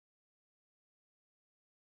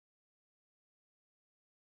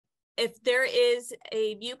if there is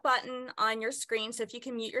a mute button on your screen, so if you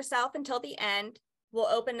can mute yourself until the end, we'll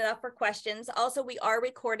open it up for questions. Also, we are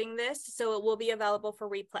recording this, so it will be available for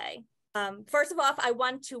replay. First of all, I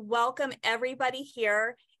want to welcome everybody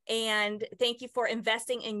here and thank you for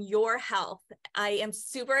investing in your health. I am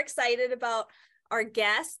super excited about our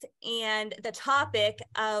guest and the topic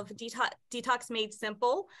of Detox Made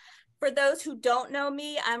Simple. For those who don't know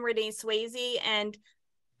me, I'm Renee and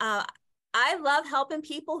I love helping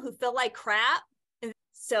people who feel like crap.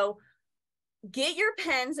 So get your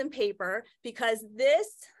pens and paper, because this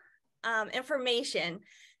information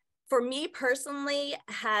for me personally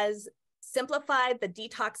has simplified the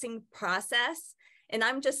detoxing process. And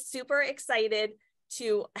I'm just super excited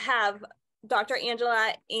to have Dr.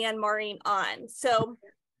 Angela and Maureen on. So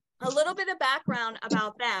a little bit of background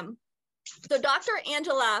about them. So Dr.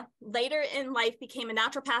 Angela later in life became a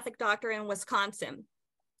naturopathic doctor in Wisconsin.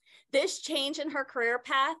 This change in her career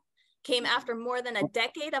path came after more than a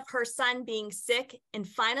decade of her son being sick and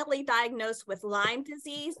finally diagnosed with Lyme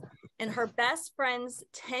disease, and her best friend's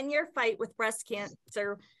 10-year fight with breast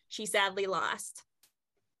cancer she sadly lost.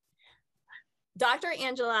 Dr.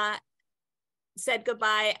 Angela said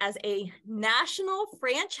goodbye as a national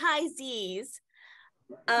franchisee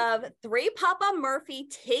of 3 Papa Murphy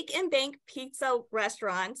take and bank pizza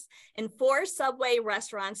restaurants and 4 Subway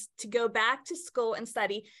restaurants to go back to school and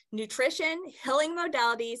study nutrition, healing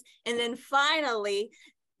modalities, and then finally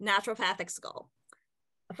naturopathic school.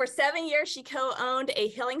 For 7 years, she co-owned a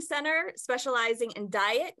healing center specializing in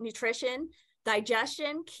diet, nutrition,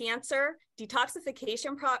 digestion, cancer,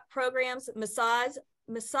 detoxification programs, massage,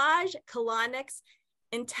 colonics,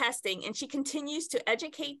 and testing. And she continues to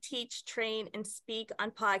educate, teach, train, and speak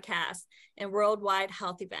on podcasts and worldwide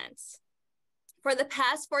health events. For the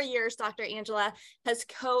past 4 years, Dr. Angela has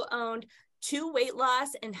co-owned 2 weight loss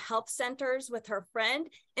and health centers with her friend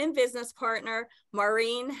and business partner,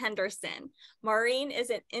 Maureen Henderson. Maureen is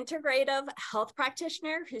an integrative health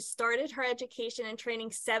practitioner who started her education and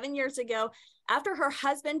training 7 years ago after her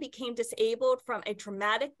husband became disabled from a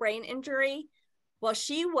traumatic brain injury while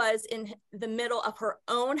she was in the middle of her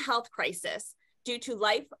own health crisis due to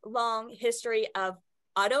lifelong history of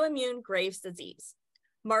autoimmune Graves' disease.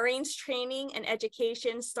 Maureen's training and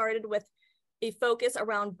education started with a focus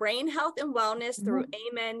around brain health and wellness through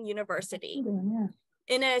Amen University.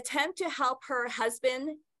 In an attempt to help her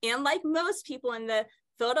husband, and like most people in the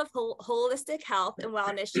field of holistic health and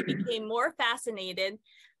wellness, she became more fascinated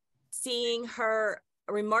seeing her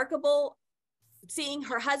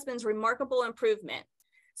husband's remarkable improvement.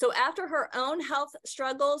 So after her own health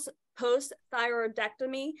struggles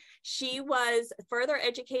post-thyroidectomy, she was further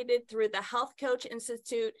educated through the Health Coach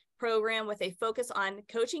Institute program with a focus on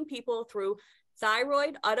coaching people through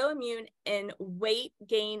thyroid, autoimmune, and weight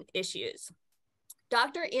gain issues.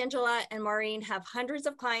 Dr. Angela and Maureen have hundreds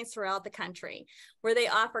of clients throughout the country where they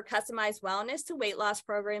offer customized wellness to weight loss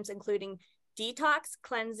programs, including detox,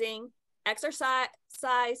 cleansing,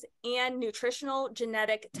 exercise, and nutritional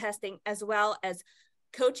genetic testing, as well as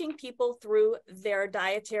coaching people through their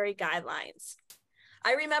dietary guidelines.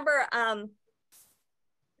 I remember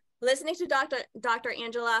listening to Dr.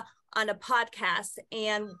 Angela on a podcast,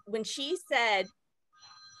 and when she said,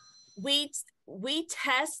 we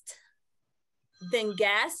test, then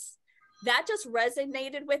guess, that just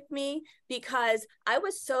resonated with me because I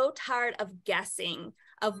was so tired of guessing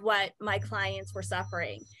of what my clients were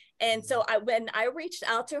suffering. And so when I reached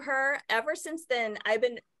out to her, ever since then, I've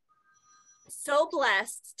been so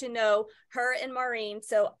blessed to know her and Maureen.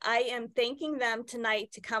 So I am thanking them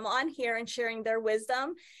tonight to come on here and sharing their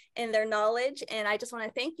wisdom and their knowledge. And I just want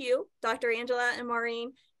to thank you, Dr. Angela and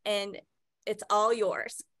Maureen, and it's all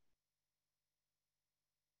yours.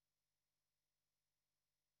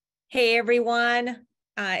 Hey, everyone.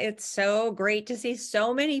 It's so great to see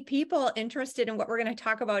so many people interested in what we're going to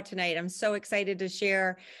talk about tonight. I'm so excited to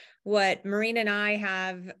share what Maureen and I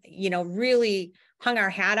have, really hung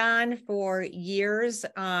our hat on for years,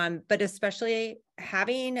 but especially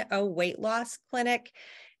having a weight loss clinic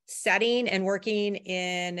setting and working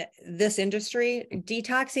in this industry.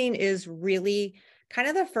 Detoxing is really kind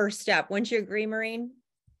of the first step. Wouldn't you agree, Maureen?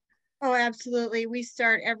 Oh, absolutely. We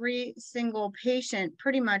start every single patient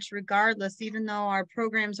pretty much regardless, even though our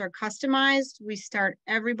programs are customized, we start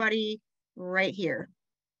everybody right here.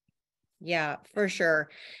 Yeah, for sure.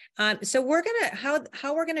 So we're going to,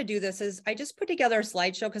 how we're going to do this is I just put together a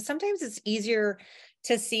slideshow because sometimes it's easier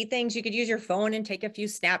to see things. You could use your phone and take a few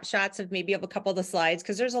snapshots of maybe of a couple of the slides,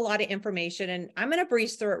 because there's a lot of information, and I'm going to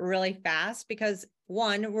breeze through it really fast because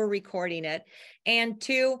one, we're recording it, and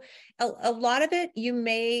two, a lot of it you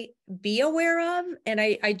may be aware of, and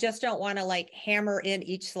I just don't want to like hammer in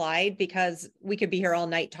each slide, because we could be here all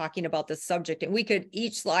night talking about this subject, and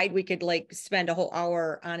each slide we could like spend a whole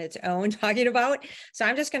hour on its own talking about. So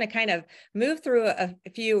I'm just going to kind of move through a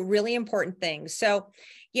few really important things. So,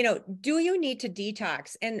 you know, do you need to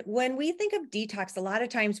detox? And when we think of detox, a lot of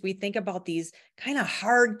times we think about these kind of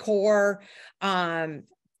hardcore,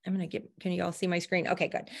 I'm going to get, can you all see my screen? Okay,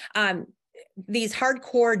 good. These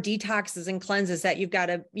hardcore detoxes and cleanses that you've got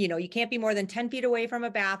to, you know, you can't be more than 10 feet away from a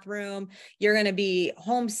bathroom. You're going to be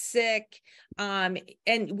homesick. And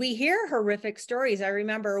we hear horrific stories. I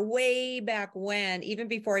remember way back when, even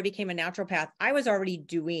before I became a naturopath, I was already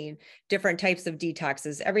doing different types of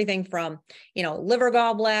detoxes, everything from, you know, liver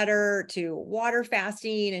gallbladder to water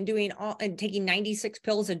fasting, and doing all, and taking 96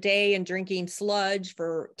 pills a day and drinking sludge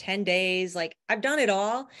for 10 days. Like, I've done it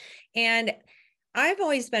all. And I've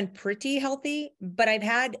always been pretty healthy, but I've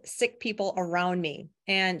had sick people around me,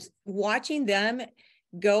 and watching them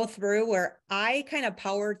go through where I kind of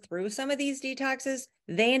powered through some of these detoxes,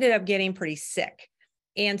 they ended up getting pretty sick.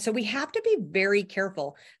 And so we have to be very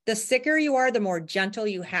careful. The sicker you are, the more gentle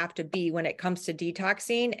you have to be when it comes to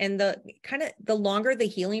detoxing, and the longer the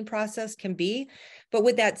healing process can be. But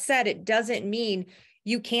with that said, it doesn't mean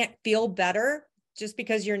you can't feel better just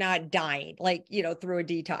because you're not dying, like, you know, through a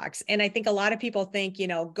detox. And I think a lot of people think, you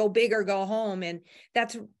know, go big or go home. And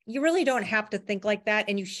you really don't have to think like that.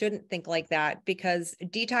 And you shouldn't think like that, because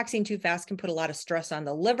detoxing too fast can put a lot of stress on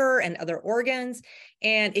the liver and other organs,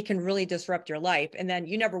 and it can really disrupt your life. And then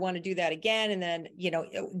you never want to do that again. And then, you know,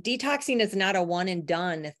 detoxing is not a one and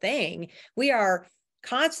done thing. We are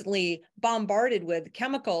constantly bombarded with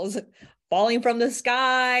chemicals falling from the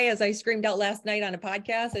sky. As I screamed out last night on a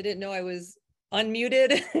podcast, I didn't know I was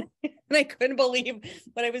unmuted and I couldn't believe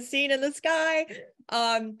what I was seeing in the sky.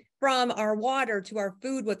 From our water to our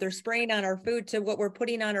food, what they're spraying on our food, to what we're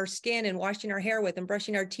putting on our skin and washing our hair with and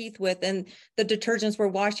brushing our teeth with, and the detergents we're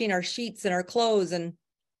washing our sheets and our clothes. And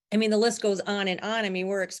I mean, the list goes on and on. I mean,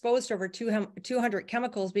 we're exposed to over 200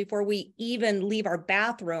 chemicals before we even leave our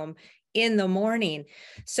bathroom in the morning.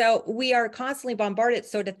 So we are constantly bombarded.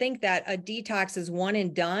 So to think that a detox is one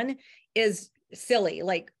and done is silly.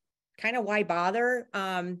 Like, kind of why bother,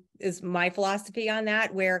 is my philosophy on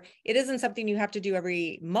that, where it isn't something you have to do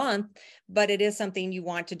every month, but it is something you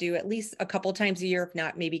want to do at least a couple times a year, if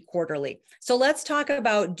not maybe quarterly. So let's talk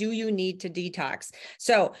about, do you need to detox?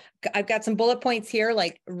 So I've got some bullet points here,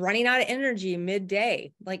 like running out of energy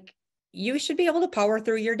midday. Like, you should be able to power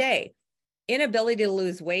through your day. Inability to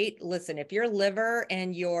lose weight. Listen, if your liver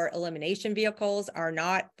and your elimination vehicles are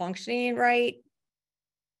not functioning right,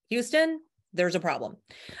 Houston, there's a problem.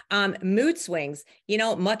 Mood swings, you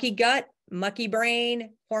know, mucky gut, mucky brain,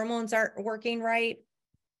 hormones aren't working right,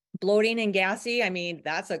 bloating and gassy. I mean,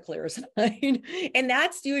 that's a clear sign. And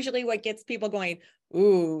that's usually what gets people going,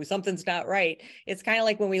 ooh, something's not right. It's kind of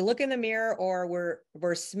like when we look in the mirror, or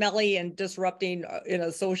we're smelly and disrupting in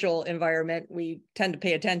a social environment, we tend to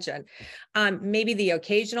pay attention. Maybe the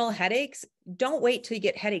occasional headaches. Don't wait till you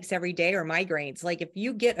get headaches every day, or migraines. Like, if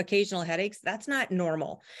you get occasional headaches, that's not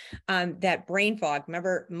normal. That brain fog,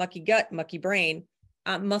 remember, mucky gut, mucky brain.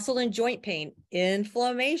 Muscle and joint pain,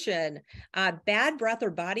 inflammation, bad breath or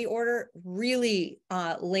body odor, really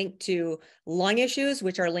linked to lung issues,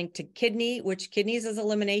 which are linked to kidneys is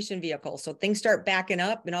elimination vehicle. So things start backing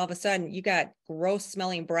up, and all of a sudden you got gross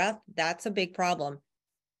smelling breath. That's a big problem.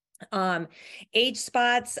 Age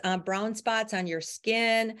spots, brown spots on your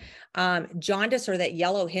skin, jaundice, or that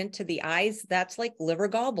yellow hint to the eyes, that's like liver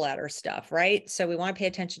gallbladder stuff, right? So we want to pay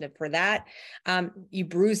attention for that. You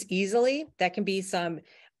bruise easily. That can be some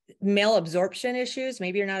malabsorption issues.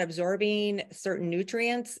 Maybe you're not absorbing certain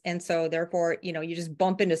nutrients. And so therefore, you know, you just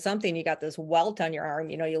bump into something, you got this welt on your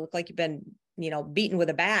arm, you know, you look like you've been, you know, beaten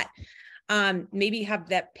with a bat. Maybe you have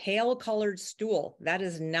that pale colored stool. That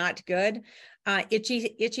is not good.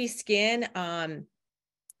 Itchy skin,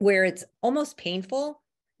 where it's almost painful,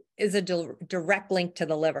 is a direct link to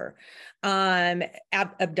the liver.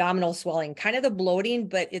 Abdominal swelling, kind of the bloating,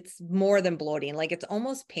 but it's more than bloating. Like, it's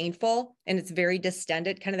almost painful and it's very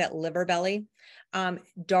distended, kind of that liver belly.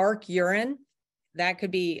 Dark urine, that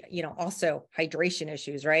could be, you know, also hydration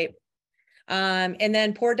issues, right? And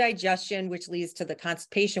then poor digestion, which leads to the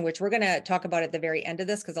constipation, which we're going to talk about at the very end of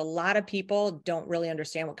this, because a lot of people don't really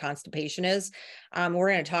understand what constipation is.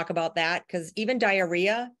 We're going to talk about that, because even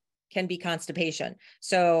diarrhea can be constipation.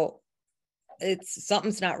 So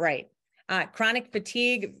something's not right. Chronic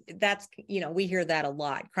fatigue, that's, we hear that a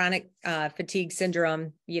lot. Chronic fatigue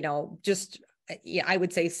syndrome, just, I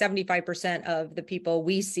would say 75% of the people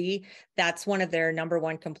we see, that's one of their number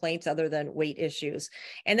one complaints other than weight issues.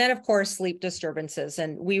 And then of course, sleep disturbances.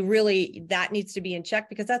 And that needs to be in check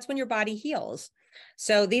because that's when your body heals.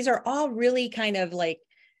 So these are all really kind of like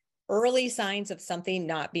early signs of something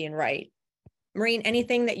not being right. Maureen,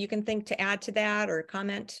 anything that you can think to add to that or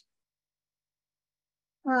comment?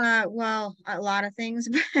 Well, a lot of things,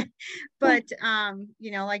 but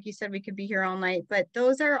like you said, we could be here all night, but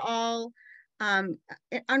those are all,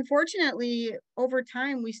 unfortunately, over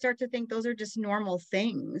time, we start to think those are just normal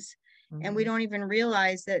things. Mm-hmm. And we don't even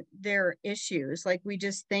realize that they're issues. Like we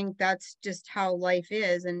just think that's just how life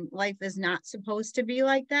is, and life is not supposed to be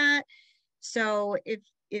like that. So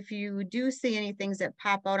if you do see any things that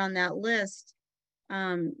pop out on that list,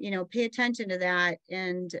 pay attention to that.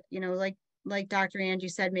 And, like Dr. Angie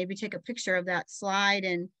said, maybe take a picture of that slide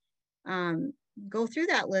and go through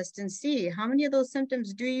that list and see how many of those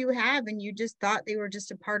symptoms do you have and you just thought they were just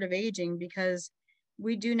a part of aging, because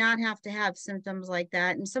we do not have to have symptoms like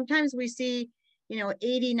that. And sometimes we see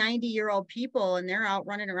 80, 90-year-old people and they're out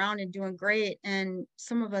running around and doing great, and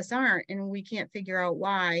some of us aren't, and we can't figure out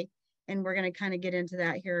why. And we're going to kind of get into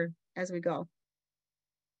that here as we go.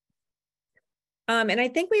 And I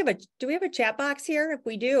think do we have a chat box here? If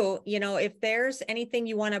we do, if there's anything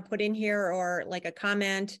you want to put in here or like a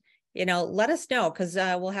comment, let us know, because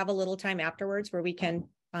we'll have a little time afterwards where we can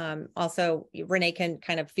also, Renee can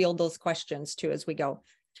kind of field those questions too as we go.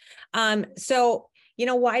 So,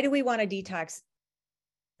 why do we want to detox?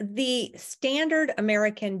 The standard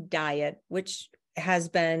American diet, which has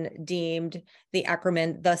been deemed the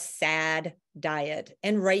acronym, the SAD diet,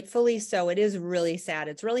 and rightfully so. It is really sad.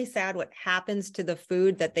 It's really sad what happens to the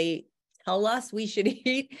food that they tell us we should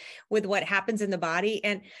eat with what happens in the body.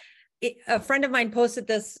 And a friend of mine posted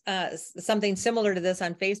this, something similar to this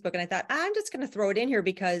on Facebook. And I thought, I'm just going to throw it in here,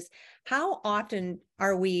 because how often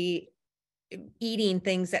are we eating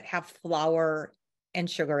things that have flour and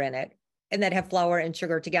sugar in it, and that have flour and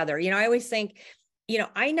sugar together? I always think,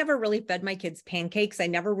 I never really fed my kids pancakes. I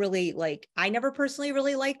never personally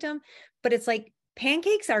really liked them, but it's like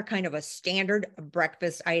pancakes are kind of a standard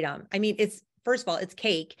breakfast item. I mean, first of all, it's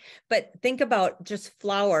cake, but think about just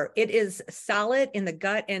flour. It is solid in the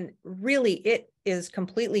gut, and really it is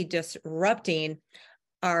completely disrupting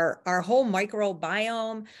our whole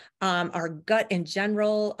microbiome, our gut in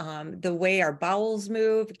general, the way our bowels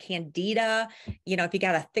move, candida. If you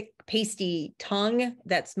got a thick, pasty tongue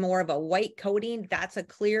that's more of a white coating, that's a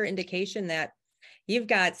clear indication that you've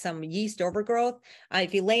got some yeast overgrowth.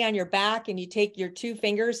 If you lay on your back and you take your 2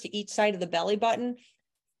 fingers to each side of the belly button,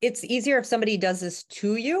 it's easier if somebody does this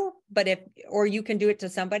to you, or you can do it to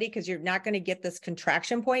somebody, because you're not going to get this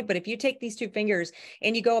contraction point. But if you take these 2 fingers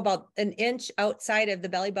and you go about an inch outside of the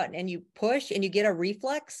belly button and you push and you get a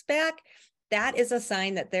reflex back, that is a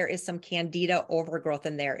sign that there is some candida overgrowth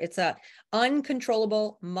in there. It's a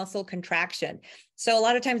uncontrollable muscle contraction. So a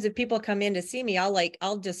lot of times if people come in to see me,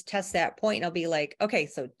 I'll just test that point, and I'll be like, okay,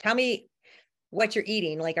 so tell me what you're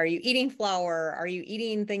eating. Like, are you eating flour? Are you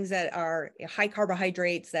eating things that are high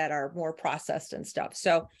carbohydrates that are more processed and stuff?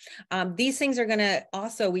 So these things are going to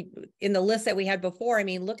also, in the list that we had before, I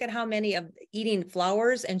mean, look at how many of eating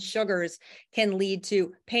flours and sugars can lead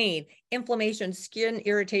to pain, inflammation, skin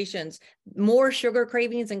irritations, more sugar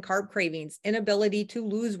cravings and carb cravings, inability to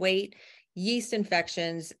lose weight, yeast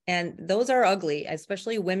infections. And those are ugly,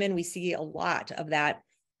 especially women. We see a lot of that.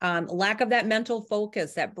 Lack of that mental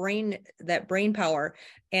focus, that brain power,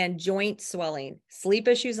 and joint swelling, sleep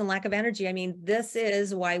issues, and lack of energy. I mean, this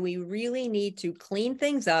is why we really need to clean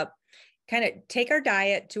things up, kind of take our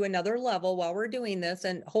diet to another level while we're doing this,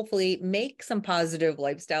 and hopefully make some positive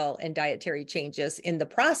lifestyle and dietary changes in the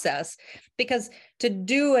process. Because to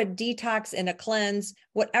do a detox and a cleanse,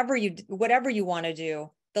 whatever you want to do,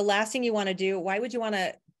 the last thing you want to do, why would you want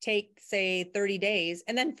to take, say, 30 days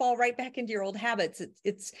and then fall right back into your old habits?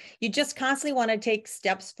 You just constantly want to take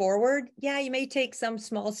steps forward. Yeah, you may take some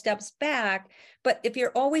small steps back, but if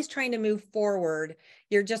you're always trying to move forward,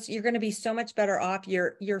 you're going to be so much better off.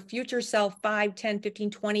 Your future self, 5, 10, 15,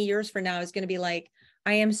 20 years from now is going to be like,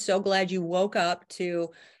 I am so glad you woke up to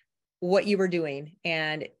what you were doing,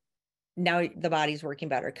 and now the body's working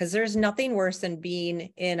better. Because there's nothing worse than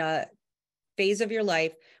being in a phase of your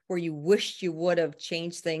life where you wished you would have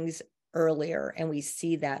changed things earlier. And we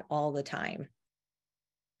see that all the time.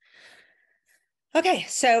 Okay,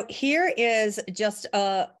 so here is just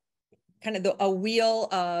a kind of a wheel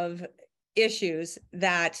of issues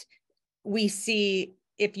that we see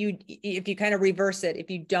if you kind of reverse it, if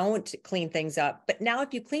you don't clean things up. But now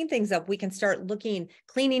if you clean things up, we can start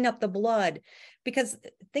cleaning up the blood, because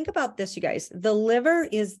think about this, you guys, the liver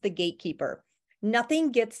is the gatekeeper.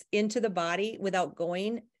 Nothing gets into the body without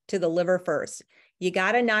going to the liver first. You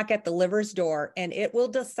got to knock at the liver's door, and it will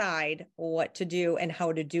decide what to do and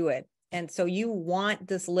how to do it. And so you want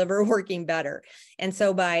this liver working better. And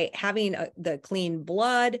so by having the clean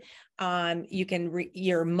blood, you can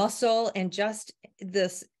your muscle and just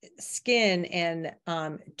this skin and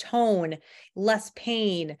tone, less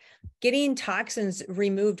pain, getting toxins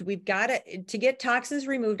removed. We've got to get toxins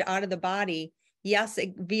removed out of the body. Yes,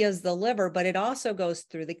 it via the liver, but it also goes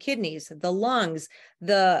through the kidneys, the lungs,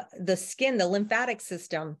 the skin, the lymphatic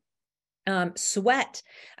system, sweat.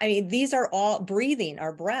 I mean, these are all breathing,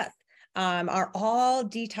 our breath, are all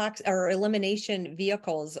detox or elimination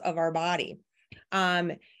vehicles of our body.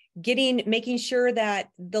 Making sure that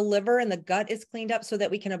the liver and the gut is cleaned up so that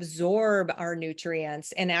we can absorb our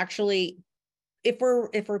nutrients. And actually, if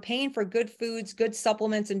we're paying for good foods, good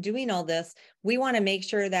supplements, and doing all this, we want to make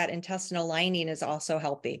sure that intestinal lining is also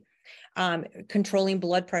healthy. Controlling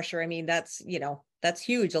blood pressure. I mean, that's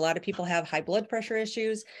huge. A lot of people have high blood pressure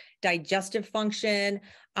issues, digestive function,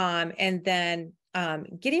 and then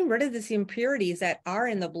getting rid of these impurities that are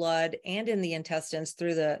in the blood and in the intestines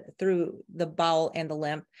through the bowel and the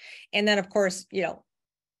lymph. And then, of course,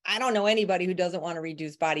 I don't know anybody who doesn't want to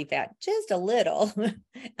reduce body fat, just a little. And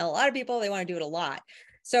a lot of people, they want to do it a lot.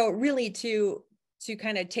 So really to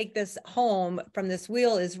kind of take this home from this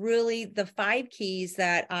wheel is really the 5 keys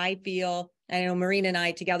that I know Maureen and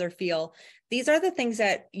I together feel, these are the things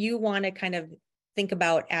that you want to kind of think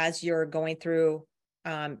about as you're going through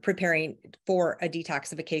preparing for a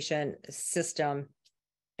detoxification system.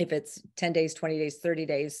 If it's 10 days, 20 days, 30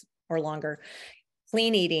 days or longer.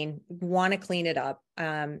 Clean eating, want to clean it up.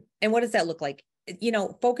 And what does that look like?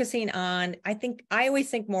 Focusing on, I always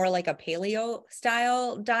think more like a paleo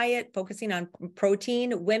style diet, focusing on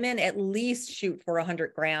protein. Women at least shoot for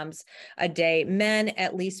 100 grams a day. Men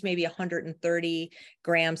at least maybe 130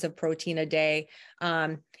 grams of protein a day.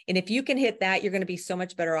 And if you can hit that, you're going to be so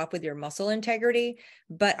much better off with your muscle integrity.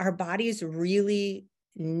 But our bodies really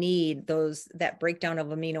need that breakdown of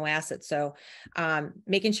amino acids. So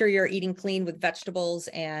making sure you're eating clean with vegetables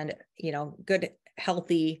and, good,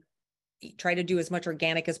 healthy, try to do as much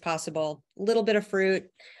organic as possible, a little bit of fruit,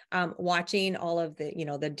 watching all of the,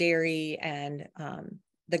 the dairy and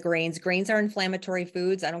the grains. Grains are inflammatory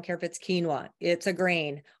foods. I don't care if it's quinoa, it's a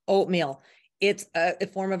grain, oatmeal, it's a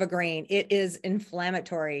form of a grain. It is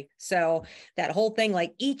inflammatory. So that whole thing,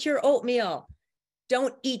 like eat your oatmeal,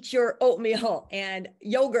 don't eat your oatmeal, and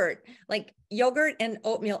yogurt, like yogurt and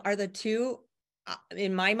oatmeal are the two,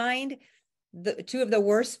 in my mind, the 2 of the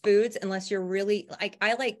worst foods, unless you're really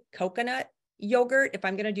I like coconut yogurt. If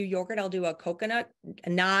I'm going to do yogurt, I'll do a coconut,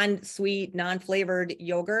 non-sweet, non-flavored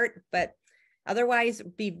yogurt, but otherwise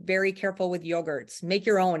be very careful with yogurts. Make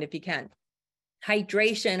your own if you can.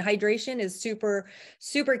 Hydration is super,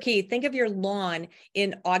 super key. Think of your lawn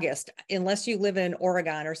in August, unless you live in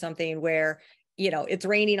Oregon or something where it's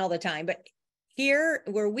raining all the time. But here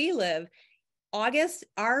where we live, August,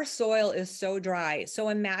 our soil is so dry. So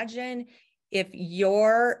imagine if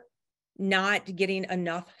you're not getting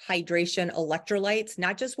enough hydration, electrolytes,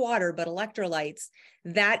 not just water, but electrolytes,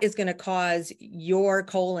 that is going to cause your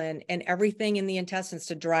colon and everything in the intestines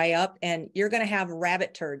to dry up, and you're going to have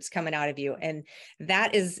rabbit turds coming out of you. And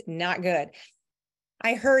that is not good.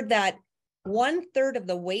 I heard that 1/3 of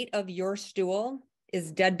the weight of your stool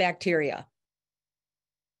is dead bacteria.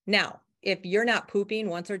 Now, if you're not pooping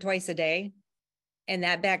once or twice a day, and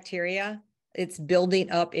that bacteria, it's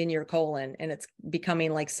building up in your colon and it's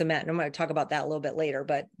becoming like cement. And I'm going to talk about that a little bit later,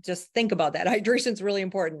 but just think about that. Hydration is really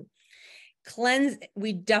important. Cleanse.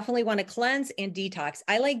 We definitely want to cleanse and detox.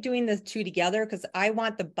 I like doing the 2 together because I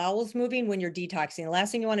want the bowels moving when you're detoxing. The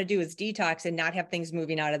last thing you want to do is detox and not have things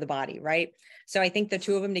moving out of the body, right? So I think the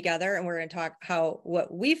 2 of them together, and we're going to talk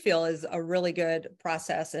what we feel is a really good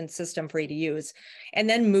process and system for you to use. And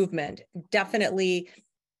then movement. Definitely,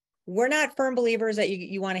 we're not firm believers that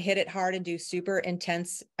you want to hit it hard and do super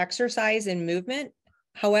intense exercise and movement.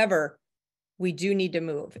 However, we do need to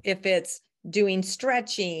move. If it's doing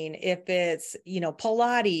stretching, if it's,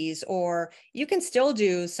 Pilates, or you can still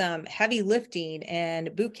do some heavy lifting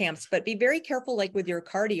and boot camps, but be very careful, like with your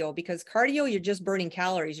cardio, because cardio, you're just burning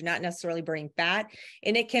calories. You're not necessarily burning fat,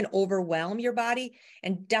 and it can overwhelm your body.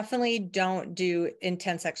 And definitely don't do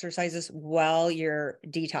intense exercises while you're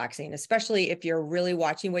detoxing, especially if you're really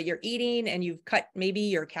watching what you're eating and you've cut maybe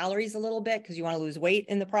your calories a little bit because you want to lose weight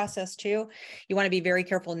in the process too. You want to be very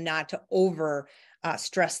careful not to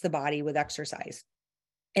stress the body with exercise.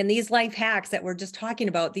 And these life hacks that we're just talking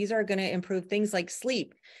about, these are going to improve things like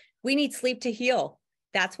sleep. We need sleep to heal.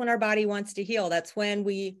 That's when our body wants to heal. That's when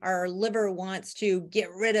our liver wants to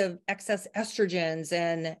get rid of excess estrogens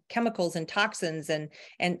and chemicals and toxins and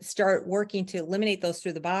start working to eliminate those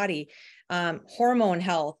through the body. Hormone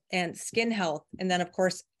health and skin health. And then of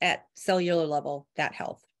course, at cellular level, that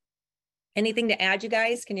health. Anything to add, you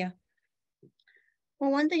guys? Can you?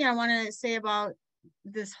 Well, one thing I want to say about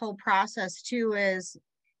this whole process too is,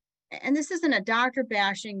 and this isn't a doctor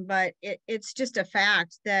bashing, but it's just a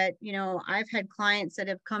fact that, you know, I've had clients that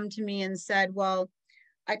have come to me and said, well,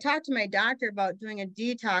 I talked to my doctor about doing a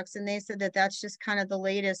detox and they said that that's just kind of the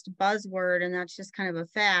latest buzzword and that's just kind of a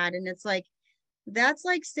fad. And it's like, that's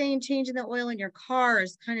like saying changing the oil in your car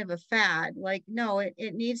is kind of a fad. Like, no, it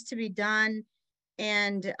needs to be done.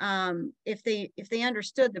 And if they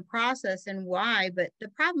understood the process and why, but the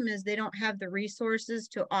problem is they don't have the resources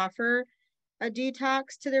to offer a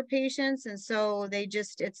detox to their patients. And so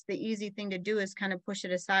it's the easy thing to do is kind of push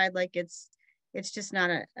it aside. Like it's just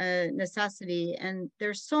not a necessity. And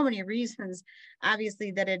there's so many reasons,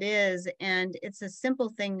 obviously, that it is. And it's a simple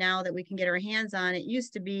thing now that we can get our hands on. It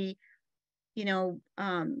used to be, you know,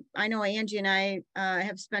 I know Angie and I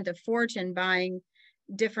have spent a fortune buying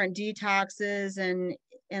different detoxes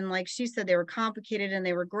and like she said, they were complicated and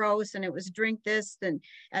they were gross and it was drink this and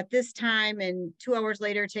at this time and 2 hours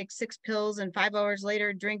later take 6 pills and 5 hours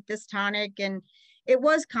later drink this tonic, and it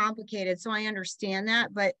was complicated. So I understand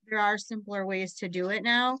that, but there are simpler ways to do it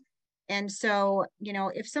now. And so, you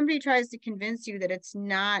know, if somebody tries to convince you that it's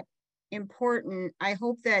not important, I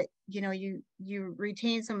hope that, you know, you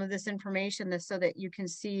retain some of this information so that you can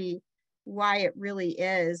see why it really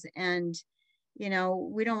is. And you know,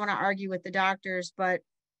 we don't want to argue with the doctors, but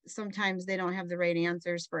sometimes they don't have the right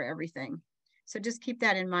answers for everything. So just keep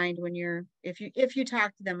that in mind when if you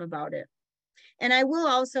talk to them about it. And I will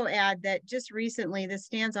also add that just recently, this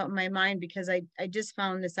stands out in my mind because I just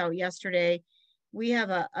found this out yesterday. We have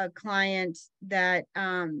a client that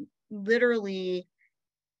literally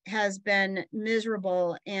has been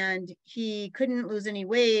miserable and he couldn't lose any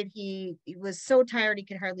weight. He was so tired, he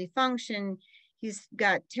could hardly function. He's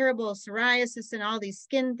got terrible psoriasis and all these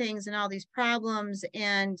skin things and all these problems.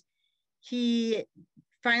 And he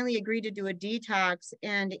finally agreed to do a detox.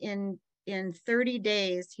 And in 30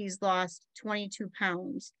 days, he's lost 22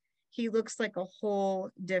 pounds. He looks like a whole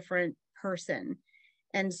different person.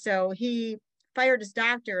 And so he fired his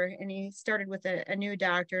doctor and he started with a new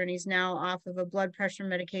doctor, and he's now off of a blood pressure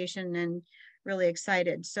medication and really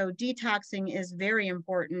excited. So detoxing is very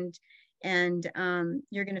important. And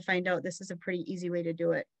you're going to find out this is a pretty easy way to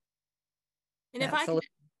do it. And if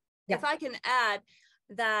I can add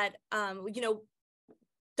that, you know,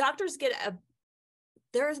 doctors get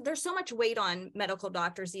there's so much weight on medical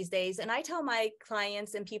doctors these days. And I tell my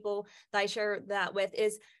clients and people that I share that with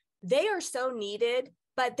is they are so needed,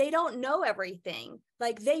 but they don't know everything.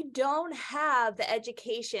 Like they don't have the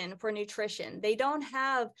education for nutrition. They don't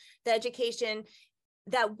have the education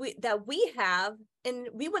that we have, and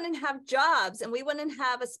we wouldn't have jobs and we wouldn't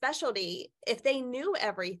have a specialty if they knew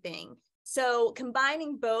everything. So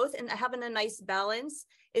combining both and having a nice balance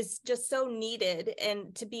is just so needed,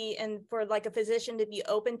 and for like a physician to be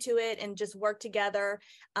open to it and just work together.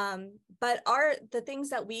 But the things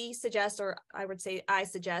that we suggest, or I would say I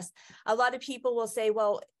suggest, a lot of people will say,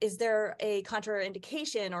 well, is there a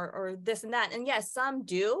contraindication or this and that? And yes, some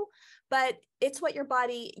do, but it's what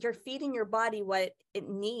you're feeding your body what it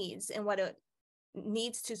needs and what it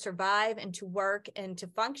needs to survive and to work and to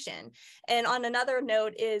function. And on another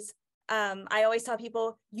note is, I always tell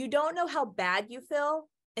people, you don't know how bad you feel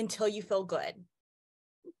until you feel good.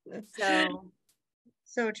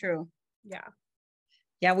 So true. Yeah.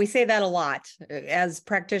 Yeah, we say that a lot as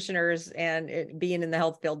practitioners, and being in the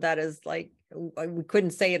health field, that is like, we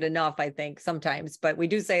couldn't say it enough, I think, sometimes, but we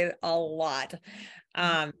do say it a lot.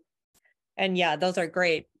 And yeah, those are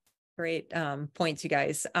great points, you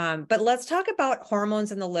guys. But let's talk about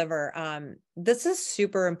hormones in the liver. This is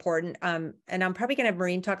super important. And I'm probably going to have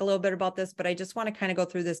Maureen talk a little bit about this, but I just want to kind of go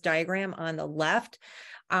through this diagram on the left.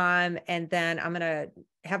 And then I'm going to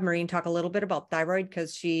have Maureen talk a little bit about thyroid,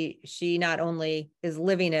 because she not only is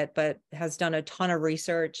living it, but has done a ton of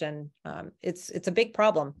research, and it's a big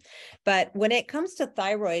problem. But when it comes to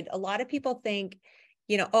thyroid, a lot of people think,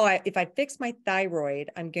 you know, if I fix my thyroid,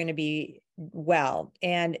 I'm going to be well.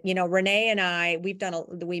 And, you know, Renee and I,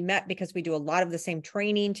 we met because we do a lot of the same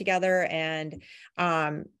training together, and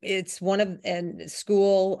it's and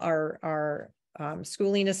school, our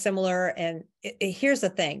schooling is similar. And here's the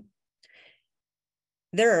thing.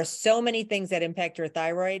 there are so many things that impact your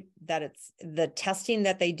thyroid that it's the testing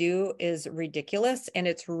that they do is ridiculous. And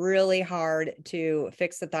it's really hard to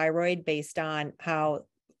fix the thyroid based on how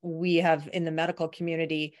we have in the medical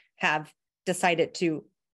community have decided to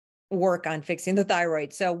work on fixing the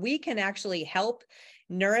thyroid. So we can actually help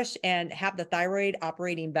nourish and have the thyroid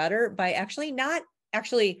operating better by actually not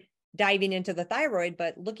actually diving into the thyroid,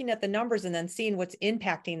 but looking at the numbers and then seeing what's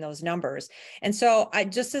impacting those numbers. And so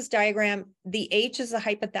just this diagram, the H is the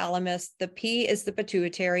hypothalamus, the P is the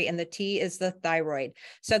pituitary, and the T is the thyroid.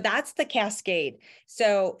 So that's the cascade.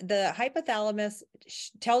 So the hypothalamus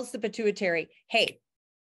tells the pituitary, hey,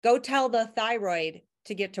 go tell the thyroid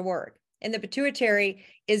to get to work. And the pituitary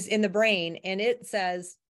is in the brain, and it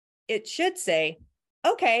should say,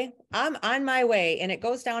 okay, I'm on my way. And it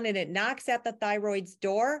goes down and it knocks at the thyroid's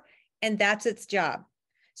door, and that's its job.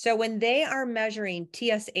 So when they are measuring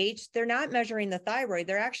TSH, they're not measuring the thyroid.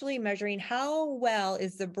 They're actually measuring how well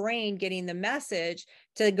is the brain getting the message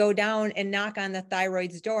to go down and knock on the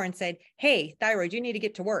thyroid's door and say, hey, thyroid, you need to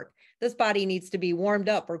get to work. This body needs to be warmed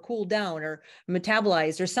up or cooled down or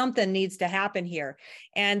metabolized, or something needs to happen here.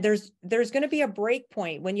 And there's going to be a break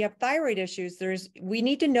point. When you have thyroid issues, we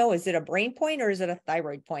need to know, is it a brain point or is it a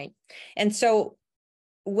thyroid point? And so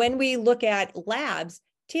when we look at labs,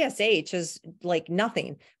 TSH is like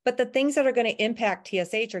nothing, but the things that are going to impact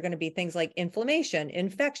TSH are going to be things like inflammation,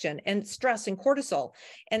 infection, and stress and cortisol.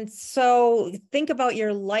 And so think about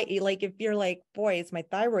your life, like if you're like, boy, is my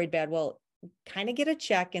thyroid bad? Well, kind of get a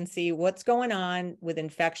check and see what's going on with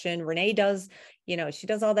infection. Renee does, she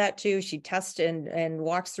does all that too. She tests and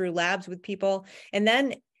walks through labs with people. And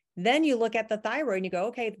then you look at the thyroid and you go,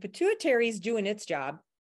 okay, the pituitary is doing its job.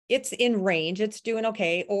 It's in range. It's doing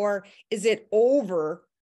okay. Or is it over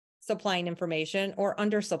supplying information or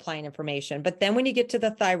under supplying information? But then when you get to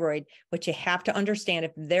the thyroid, what you have to understand,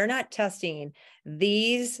 if they're not testing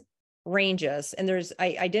these ranges, and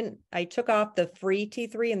I took off the free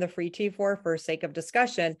T3 and the free T4 for sake of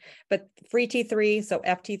discussion, but free T3, so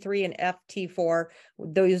FT3 and FT4,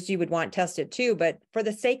 those you would want tested too. But for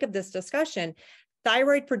the sake of this discussion,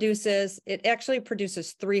 thyroid actually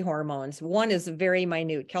produces 3 hormones. One is very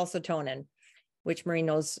minute, calcitonin, which Maureen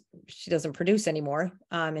knows she doesn't produce anymore.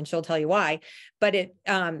 And she'll tell you why, but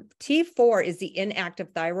T4 is the inactive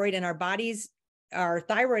thyroid, and our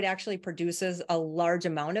thyroid actually produces a large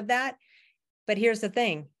amount of that. But here's the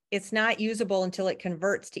thing, it's not usable until it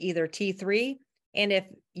converts to either T3. And if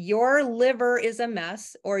your liver is a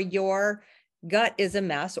mess or your gut is a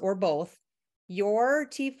mess or both, your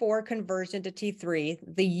T4 conversion to T3,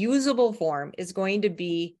 the usable form, is going to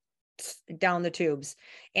be down the tubes.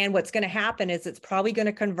 And what's going to happen is it's probably going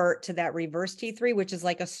to convert to that reverse T3, which is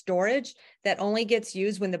like a storage that only gets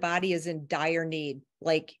used when the body is in dire need,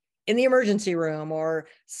 like in the emergency room or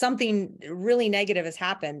something really negative has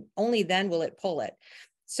happened. Only then will it pull it.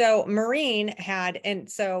 So Maureen and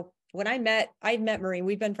so when I met Maureen,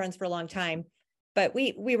 we've been friends for a long time, but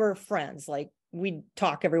we were friends. Like we'd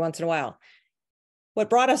talk every once in a while. What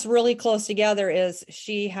brought us really close together is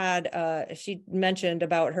she mentioned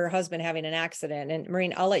about her husband having an accident. And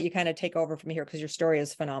Maureen, I'll let you kind of take over from here because your story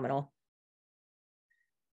is phenomenal.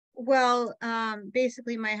 Well,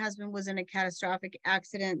 basically my husband was in a catastrophic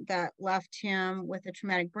accident that left him with a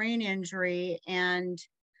traumatic brain injury, and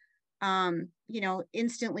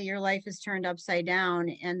instantly your life is turned upside down,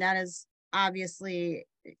 and that is obviously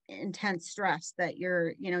intense stress that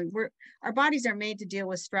our bodies are made to deal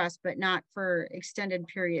with stress, but not for extended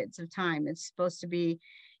periods of time. It's supposed to be,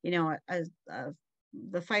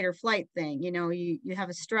 the fight or flight thing. You have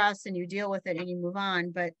a stress and you deal with it and you move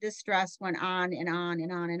on, but this stress went on and on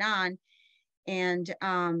and on and on. And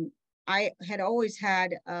I had always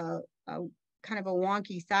had a kind of a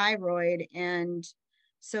wonky thyroid, and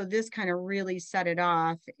so this kind of really set it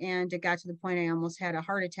off, and it got to the point I almost had a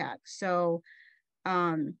heart attack. So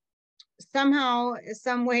somehow,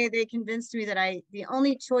 some way, they convinced me that the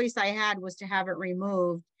only choice I had was to have it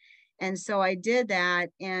removed. And so I did that.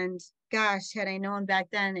 And gosh, had I known back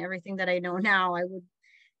then everything that I know now, I would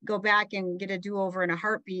go back and get a do-over in a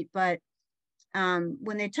heartbeat. But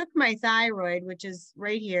when they took my thyroid, which is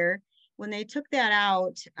right here, when they took that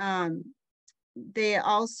out, they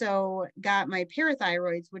also got my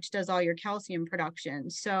parathyroids, which does all your calcium production.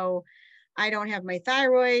 So I don't have my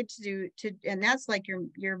thyroid and that's like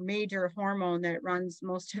your major hormone that runs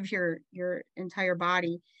most of your entire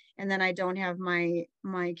body. And then I don't have my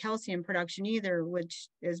calcium production either, which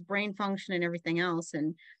is brain function and everything else.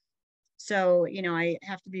 And so, I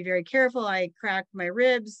have to be very careful. I crack my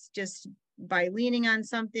ribs just by leaning on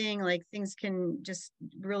something. Like, things can just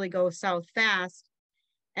really go south fast.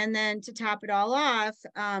 And then to top it all off,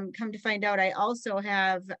 come to find out, I also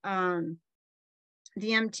have the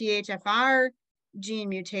MTHFR gene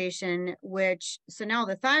mutation, which, so now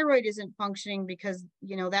the thyroid isn't functioning because,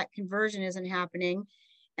 you know, that conversion isn't happening.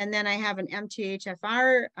 And then I have an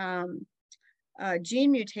MTHFR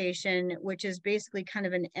gene mutation, which is basically kind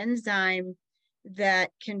of an enzyme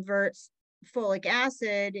that converts folic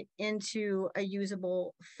acid into a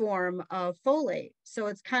usable form of folate. So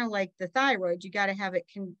it's kind of like the thyroid. You got to have it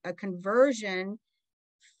a conversion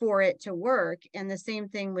for it to work. And the same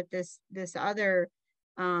thing with this other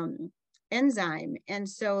enzyme. And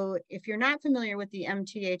so if you're not familiar with the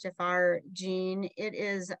MTHFR gene,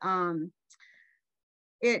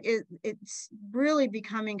 it's really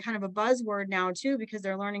becoming kind of a buzzword now too, because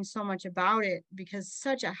they're learning so much about it, because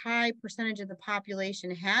such a high percentage of the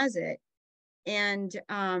population has it. And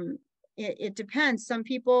it depends. Some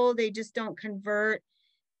people, they just don't convert,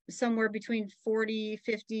 somewhere between 40,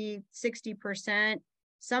 50, 60%.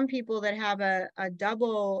 Some people that have a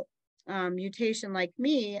double mutation like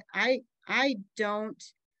me, I don't,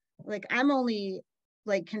 like, I'm only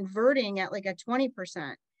like converting at like a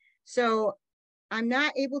 20%. So I'm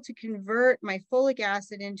not able to convert my folic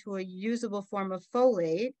acid into a usable form of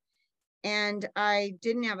folate. And I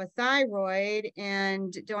didn't have a thyroid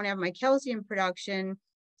and don't have my calcium production.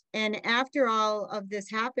 And after all of this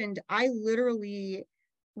happened, I literally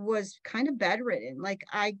was kind of bedridden. Like,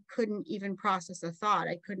 I couldn't even process a thought.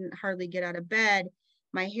 I couldn't hardly get out of bed.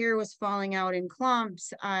 My hair was falling out in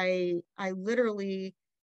clumps. I literally,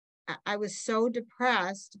 I was so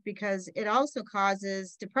depressed, because it also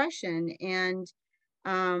causes depression. And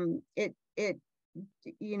it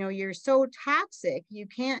you know, you're so toxic, you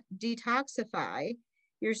can't detoxify.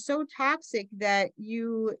 You're so toxic that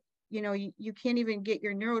you can't even get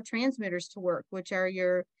your neurotransmitters to work, which are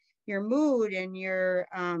your mood and your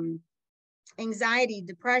anxiety,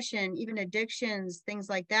 depression, even addictions, things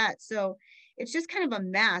like that. So it's just kind of a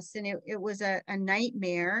mess, and it was a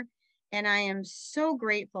nightmare. And I am so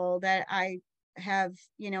grateful that I have,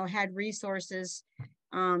 had resources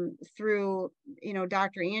through,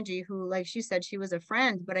 Dr. Angie, who, like she said, she was a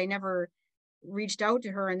friend, but I never reached out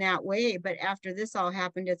to her in that way. But after this all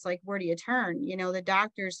happened, it's like, where do you turn? The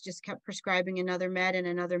doctors just kept prescribing another med and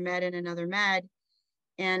another med and another med.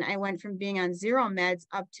 And I went from being on 0 meds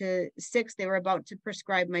up to 6. They were about to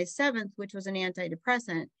prescribe my 7th, which was an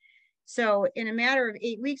antidepressant. So in a matter of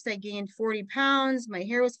 8 weeks, I gained 40 pounds. My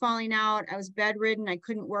hair was falling out. I was bedridden. I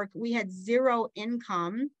couldn't work. We had 0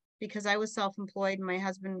 income, because I was self-employed. My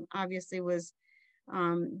husband obviously was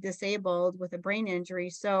disabled with a brain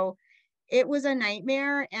injury. So it was a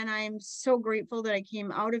nightmare, and I'm so grateful that I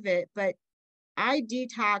came out of it. But I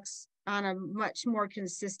detox on a much more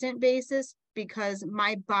consistent basis, because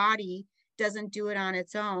my body doesn't do it on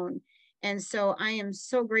its own. And so I am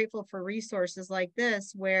so grateful for resources like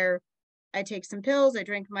this, where I take some pills, I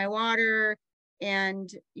drink my water, and,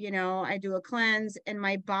 I do a cleanse, and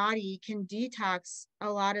my body can detox a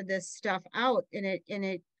lot of this stuff out. And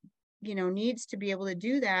it needs to be able to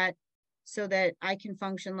do that so that I can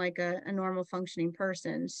function like a normal functioning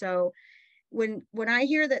person. So when I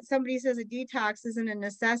hear that somebody says a detox isn't a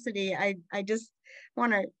necessity, I just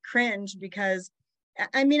want to cringe, because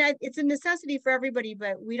it's a necessity for everybody,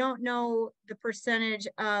 but we don't know the percentage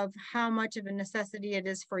of how much of a necessity it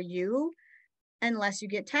is for you unless you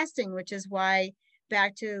get testing, which is why,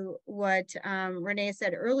 back to what Renee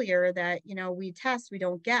said earlier, that, we test, we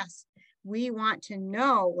don't guess. We want to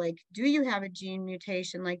know, like, do you have a gene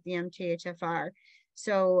mutation like the MTHFR?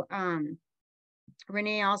 So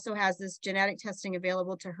Renee also has this genetic testing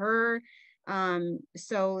available to her,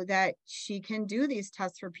 so that she can do these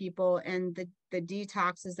tests for people, and the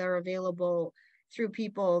detoxes are available through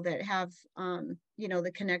people that have,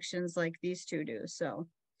 the connections like these two do. So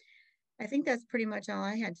I think that's pretty much all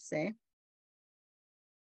I had to say.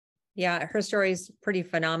 Yeah, her story is pretty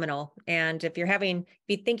phenomenal. And if you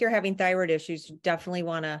think you're having thyroid issues, you definitely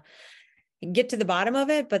want to get to the bottom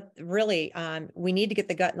of it. But really, we need to get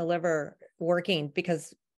the gut and the liver working,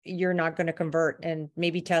 because you're not going to convert, and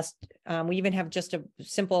maybe test. We even have just a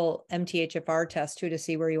simple MTHFR test too, to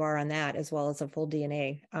see where you are on that, as well as a full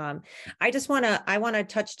DNA. I want to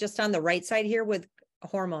touch just on the right side here with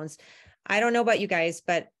hormones. I don't know about you guys,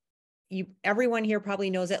 but everyone here probably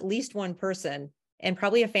knows at least one person, and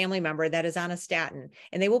probably a family member, that is on a statin,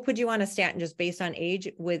 and they will put you on a statin just based on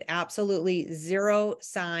age, with absolutely 0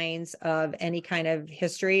 signs of any kind of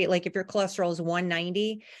history. Like, if your cholesterol is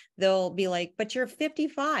 190, they'll be like, but you're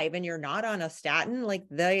 55 and you're not on a statin. Like,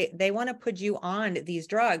 they want to put you on these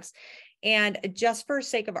drugs. And just for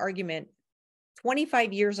sake of argument,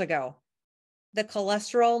 25 years ago, the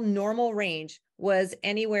cholesterol normal range was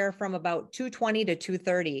anywhere from about 220 to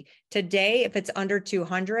 230. Today, if it's under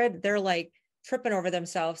 200, they're like tripping over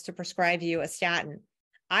themselves to prescribe you a statin.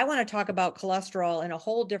 I want to talk about cholesterol in a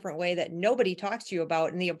whole different way that nobody talks to you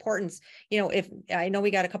about, and the importance, if I know we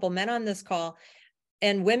got a couple men on this call,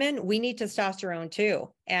 and women, we need testosterone too.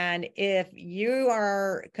 And if you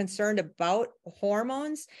are concerned about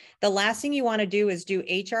hormones, the last thing you want to do is do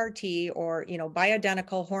HRT or,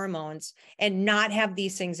 bioidentical hormones and not have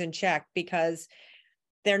these things in check, because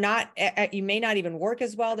they're not, you may not even work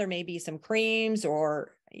as well. There may be some creams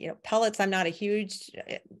or, pellets. I'm not a huge,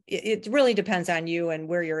 it really depends on you and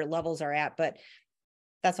where your levels are at, but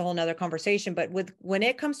that's a whole nother conversation. But when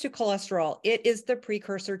it comes to cholesterol, it is the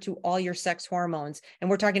precursor to all your sex hormones. And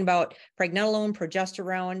we're talking about pregnenolone,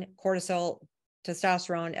 progesterone, cortisol,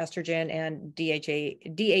 testosterone, estrogen, and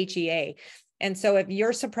DHEA. And so if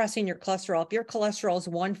you're suppressing your cholesterol, if your cholesterol is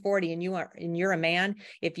 140 and you're a man,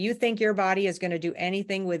 if you think your body is going to do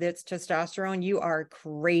anything with its testosterone, you are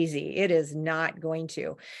crazy. It is not going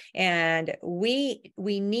to. And we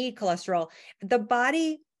need cholesterol. The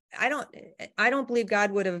body, I don't believe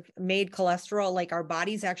God would have made cholesterol. Like, our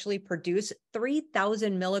bodies actually produce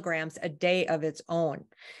 3,000 milligrams a day of its own.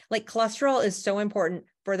 Like, cholesterol is so important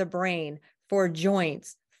for the brain, for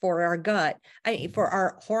joints, for our gut, for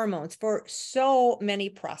our hormones, for so many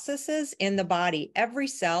processes in the body. Every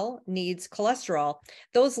cell needs cholesterol.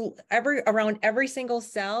 Around every single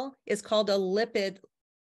cell is called a lipid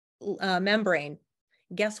membrane.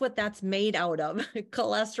 Guess what that's made out of?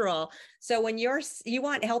 Cholesterol. So when you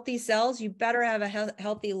want healthy cells, you better have a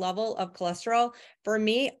healthy level of cholesterol. For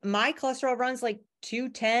me, my cholesterol runs like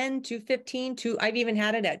 210, 215, I've even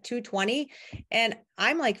had it at 220. And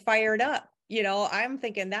I'm like fired up. I'm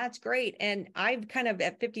thinking that's great. And I've kind of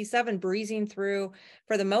at 57 breezing through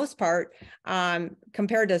for the most part,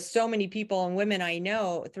 compared to so many people and women I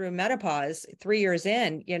know through menopause 3 years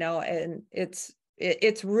in, and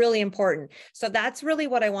it's really important. So that's really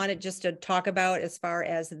what I wanted just to talk about as far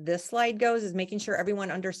as this slide goes, is making sure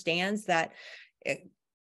everyone understands that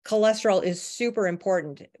cholesterol is super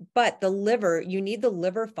important, but you need the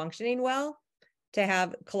liver functioning well to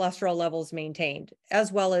have cholesterol levels maintained,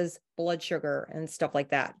 as well as blood sugar and stuff like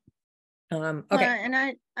that. Okay. And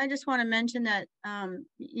I just want to mention that,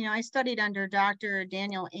 I studied under Dr.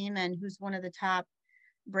 Daniel Amen, who's one of the top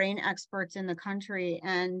brain experts in the country.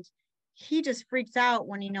 And he just freaks out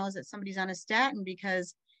when he knows that somebody's on a statin,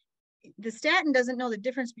 because the statin doesn't know the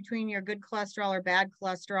difference between your good cholesterol or bad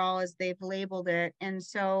cholesterol, as they've labeled it. And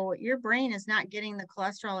so your brain is not getting the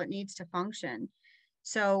cholesterol it needs to function.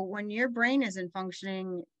 So when your brain isn't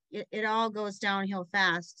functioning, it all goes downhill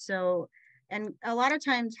fast. So, and a lot of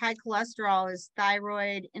times high cholesterol is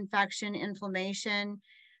thyroid infection, inflammation.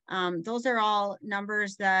 Those are all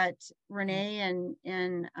numbers that Renee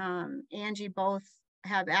and Angie both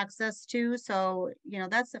have access to. So,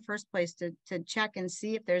 that's the first place to check and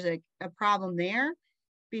see if there's a problem there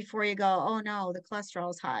before you go, oh no, the cholesterol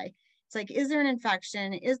is high. It's like, is there an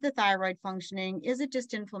infection? Is the thyroid functioning? Is it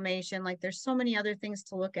just inflammation? Like, there's so many other things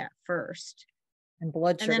to look at first. And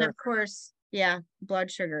blood sugar. And then of course,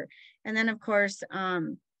 blood sugar. And then of course,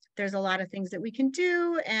 there's a lot of things that we can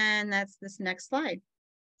do. And that's this next slide.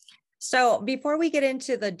 So before we get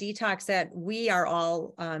into the detox that we are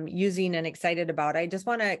all using and excited about, I just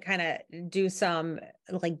want to kind of do some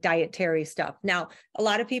like dietary stuff. Now, a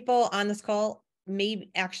lot of people on this call may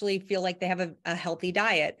actually feel like they have a healthy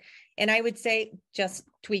diet. And I would say just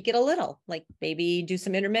tweak it a little, like maybe do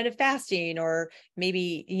some intermittent fasting, or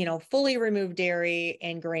maybe, fully remove dairy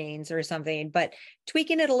and grains or something, but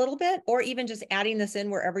tweaking it a little bit, or even just adding this in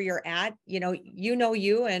wherever you're at,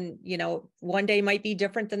 and, one day might be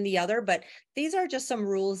different than the other, but these are just some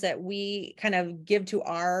rules that we kind of give to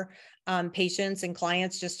our patients and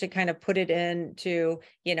clients, just to kind of put it into,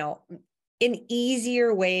 an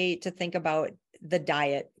easier way to think about the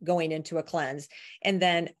diet going into a cleanse. And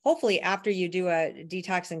then hopefully after you do a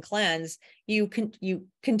detox and cleanse, you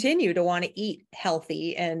continue to want to eat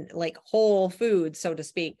healthy and like whole foods, so to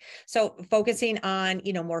speak. So focusing on,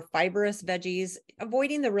 more fibrous veggies,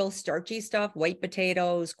 avoiding the real starchy stuff, white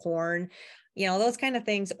potatoes, corn, those kind of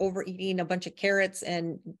things. Overeating a bunch of carrots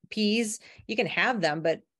and peas, you can have them,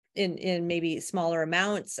 but in maybe smaller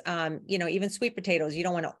amounts. Even sweet potatoes, you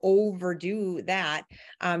don't want to overdo that,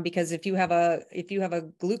 because if you have a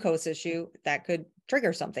glucose issue, that could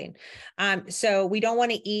trigger something. So we don't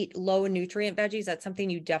want to eat low nutrient veggies. That's something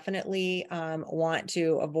you definitely want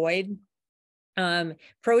to avoid.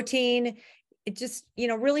 Protein, it just,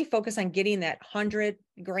 really focus on getting that 100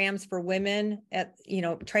 grams for women at,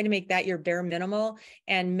 try to make that your bare minimal,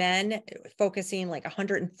 and men focusing like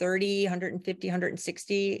 130, 150,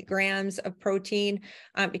 160 grams of protein.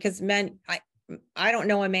 Because men, I don't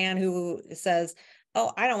know a man who says,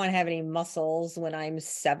 oh, I don't want to have any muscles when I'm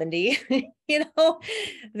 70.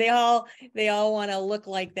 They all want to look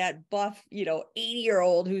like that buff,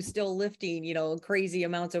 80-year-old who's still lifting, crazy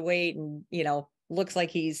amounts of weight, and, looks like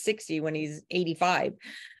he's 60 when he's 85.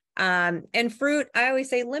 And fruit, I always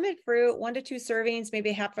say limit fruit, 1 to 2 servings,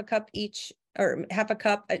 maybe half a cup each, or half a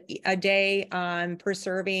cup a day per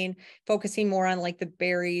serving, focusing more on like the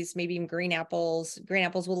berries, maybe even green apples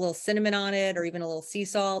with a little cinnamon on it, or even a little sea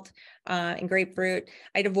salt, and grapefruit.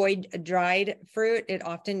 I'd avoid dried fruit.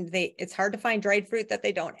 It's hard to find dried fruit that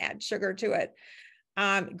they don't add sugar to it.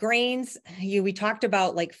 Grains, we talked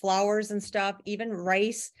about like flours and stuff, even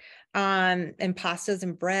rice, and pastas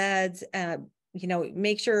and breads.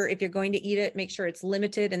 Make sure if you're going to eat it, make sure it's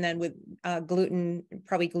limited, and then with gluten,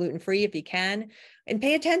 probably gluten-free if you can, and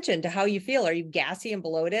pay attention to how you feel. Are you gassy and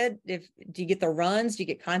bloated? Do you get the runs? Do you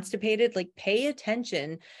get constipated? Like, pay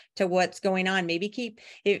attention to what's going on. Maybe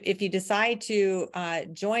if you decide to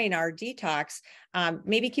join our detox,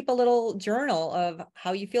 maybe keep a little journal of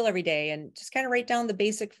how you feel every day, and just kind of write down the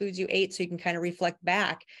basic foods you ate, so you can kind of reflect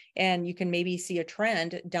back, and you can maybe see a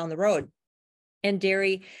trend down the road. And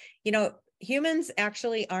dairy, humans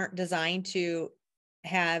actually aren't designed to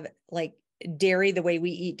have like dairy the way we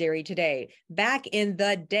eat dairy today. Back in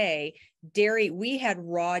the day, dairy, we had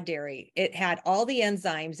raw dairy. It had all the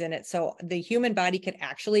enzymes in it, so the human body could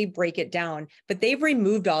actually break it down. But they've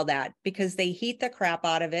removed all that because they heat the crap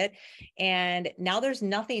out of it. And now there's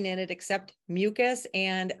nothing in it except mucus.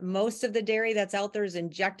 And most of the dairy that's out there is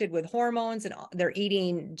injected with hormones, and they're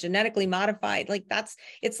eating genetically modified.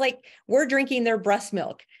 It's like we're drinking their breast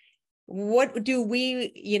milk. What do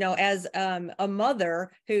we, as a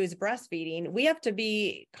mother who's breastfeeding, we have to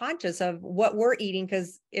be conscious of what we're eating,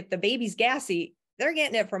 because if the baby's gassy, they're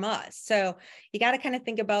getting it from us. So you got to kind of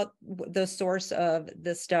think about the source of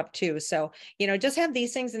this stuff too. So, just have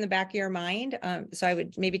these things in the back of your mind. So I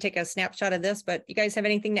would maybe take a snapshot of this, but you guys have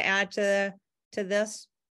anything to add to this?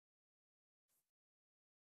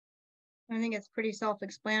 I think it's pretty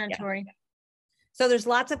self-explanatory. Yeah. So there's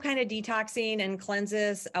lots of kind of detoxing and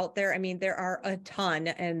cleanses out there. I mean, there are a ton,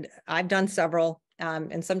 and I've done several.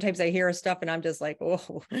 And sometimes I hear stuff and I'm just like,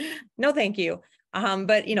 oh, no, thank you.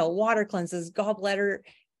 But water cleanses, gallbladder,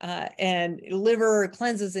 and liver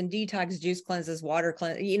cleanses, and detox juice cleanses, water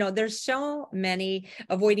cleanse. There's so many,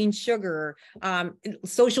 avoiding sugar,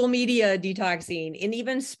 social media detoxing, and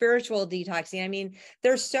even spiritual detoxing. I mean,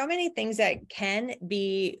 there's so many things that can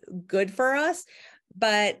be good for us,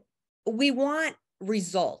 but we want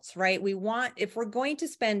results, right? If we're going to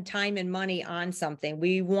spend time and money on something,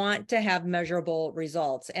 we want to have measurable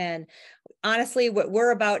results. And honestly, what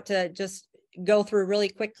we're about to just go through really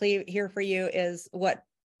quickly here for you is what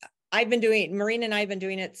I've been doing. Maureen and I have been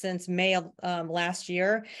doing it since May of last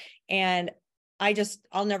year. And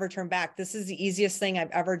I'll never turn back. This is the easiest thing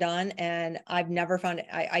I've ever done. And I've never found it.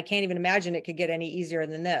 I can't even imagine it could get any easier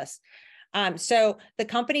than this. So the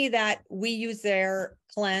company that we use their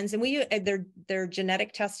cleanse, and we use their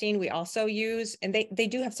genetic testing, we also use, and they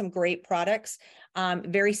do have some great products,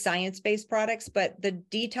 very science-based products, but the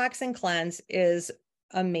Detoxing cleanse is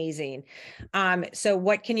amazing. So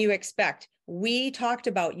what can you expect? We talked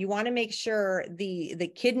about, you want to make sure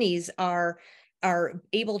the kidneys are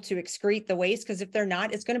able to excrete the waste, because if they're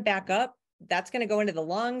not, it's going to back up. That's going to go into the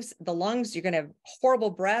lungs. You're going to have horrible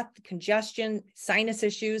breath, congestion, sinus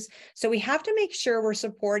issues. So we have to make sure we're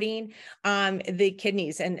supporting the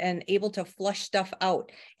kidneys and able to flush stuff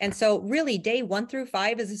out. And so really day 1 through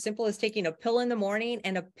 5 is as simple as taking a pill in the morning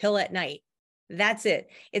and a pill at night. That's it.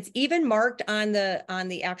 It's even marked on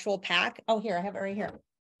the actual pack. Oh, here, I have it right here.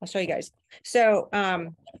 I'll show you guys. So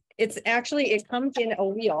it comes in a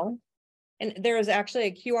wheel. And there is actually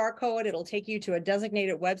a QR code. It'll take you to a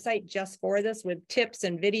designated website just for this, with tips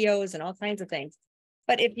and videos and all kinds of things.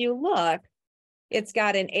 But if you look, it's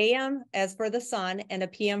got an AM as for the sun and a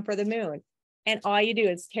PM for the moon. And all you do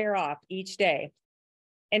is tear off each day.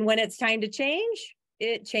 And when it's time to change,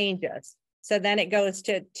 it changes. So then it goes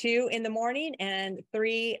to 2 in the morning and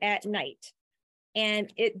 3 at night.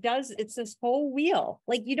 And it's this whole wheel.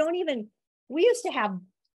 Like, we used to have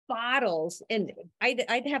bottles, and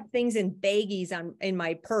I'd have things in baggies in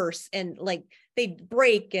my purse, and like they'd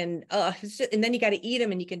break, and then you got to eat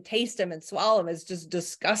them, and you can taste them and swallow them. It's just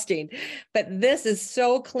disgusting. But this is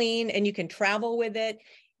so clean, and you can travel with it.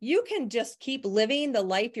 You can just keep living the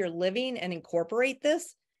life you're living and incorporate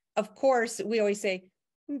this. Of course, we always say,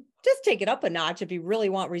 just take it up a notch if you really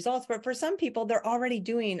want results. But for some people, they're already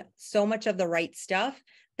doing so much of the right stuff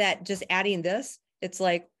that just adding this, it's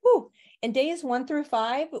like, whoo. And days 1 through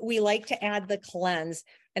 5, we like to add the cleanse.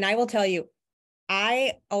 And I will tell you,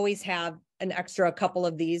 I always have an extra couple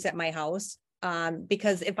of these at my house.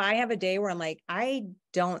 Because if I have a day where I'm like, I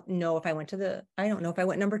don't know if I went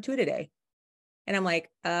number 2 today. And I'm like,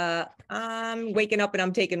 I'm waking up and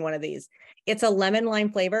I'm taking one of these. It's a lemon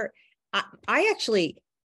lime flavor. I actually,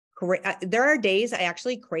 there are days I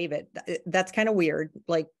actually crave it. That's kind of weird.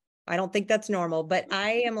 Like, I don't think that's normal, but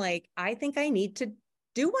I am like, I think I need to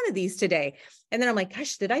do one of these today. And then I'm like,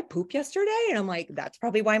 gosh, did I poop yesterday? And I'm like, that's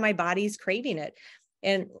probably why my body's craving it.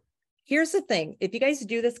 And here's the thing. If you guys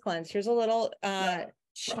do this cleanse, here's a little,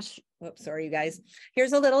 oops, sorry, you guys.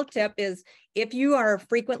 Here's a little tip is if you are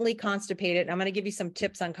frequently constipated, I'm going to give you some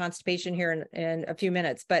tips on constipation here in a few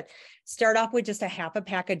minutes, but start off with just a half a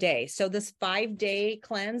pack a day. So this 5-day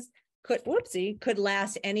cleanse could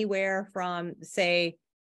last anywhere from, say,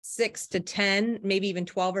 6 to 10, maybe even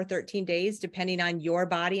 12 or 13 days, depending on your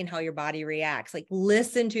body and how your body reacts. Like,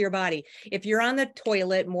 listen to your body. If you're on the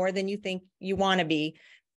toilet more than you think you want to be,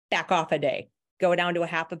 back off a day, go down to a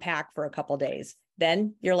half a pack for a couple days.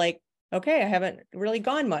 Then you're like, okay, I haven't really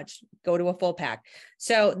gone much, go to a full pack.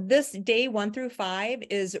 So this day 1 through 5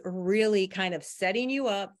 is really kind of setting you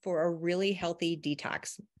up for a really healthy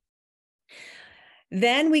detox.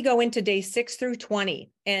 Then we go into day 6 through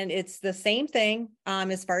 20, and it's the same thing.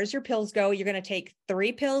 As far as your pills go, you're going to take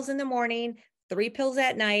 3 pills in the morning, 3 pills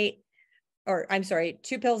at night, or I'm sorry,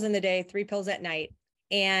 2 pills in the day, 3 pills at night.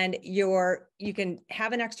 And you can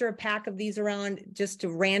have an extra pack of these around just to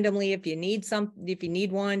randomly, if you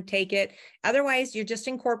need one, take it. Otherwise, you're just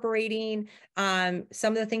incorporating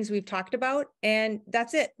some of the things we've talked about, and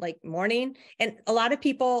that's it, like morning. And a lot of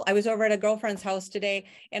people, I was over at a girlfriend's house today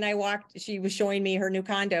and she was showing me her new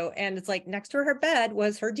condo, and it's like next to her bed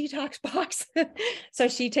was her detox box. So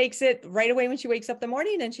she takes it right away when she wakes up in the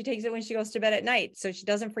morning, and she takes it when she goes to bed at night. So she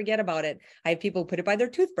doesn't forget about it. I have people put it by their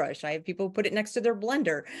toothbrush. I have people put it next to their blender.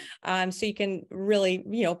 So you can really,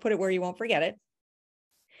 put it where you won't forget it.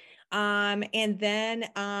 And then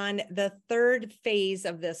on the 3rd phase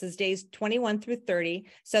of this is days 21 through 30.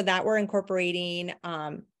 So that we're incorporating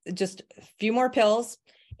just a few more pills.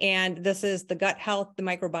 And this is the gut health, the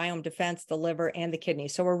microbiome defense, the liver, and the kidney.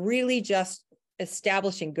 So we're really just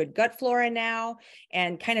establishing good gut flora now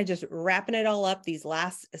and kind of just wrapping it all up these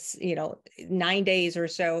last, 9 days or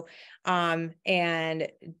so. And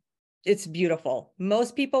it's beautiful.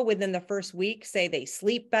 Most people within the first week say they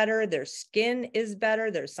sleep better, their skin is better,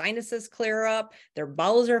 their sinuses clear up, their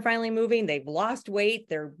bowels are finally moving, they've lost weight,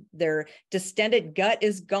 their distended gut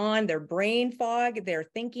is gone, their brain fog, they're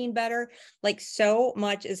thinking better. Like, so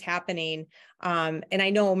much is happening. And I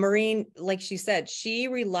know Maureen, like she said, she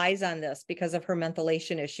relies on this because of her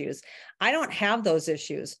methylation issues. I don't have those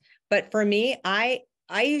issues, but for me, I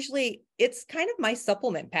usually, it's kind of my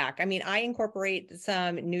supplement pack. I mean, I incorporate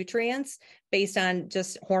some nutrients based on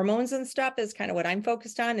just hormones and stuff is kind of what I'm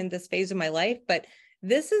focused on in this phase of my life. But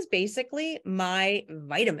this is basically my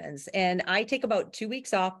vitamins. And I take about 2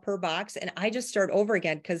 weeks off per box, and I just start over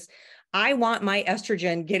again because I want my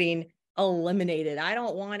estrogen getting eliminated. I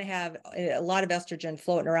don't want to have a lot of estrogen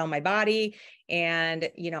floating around my body. And,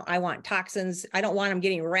 I want toxins. I don't want them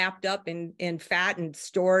getting wrapped up in fat and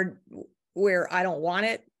stored where I don't want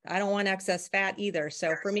it. I don't want excess fat either.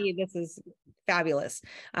 So for me, this is fabulous.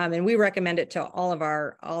 And we recommend it to all of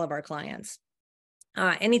our clients.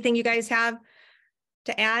 Anything you guys have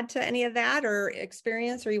to add to any of that or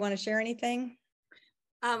experience, or you want to share anything?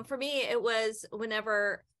 For me, it was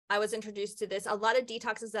whenever I was introduced to this, a lot of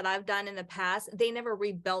detoxes that I've done in the past, they never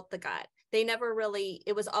rebuilt the gut. They never really,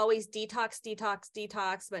 it was always detox,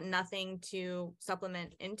 but nothing to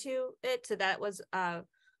supplement into it. So that was,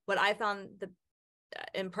 what I found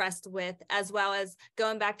impressed with, as well as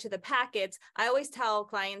going back to the packets. I always tell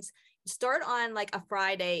clients, start on like a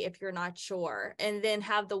Friday if you're not sure, and then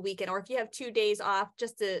have the weekend, or if you have 2 days off,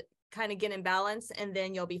 just to kind of get in balance, and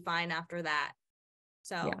then you'll be fine after that.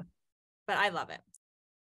 So, yeah. But I love it.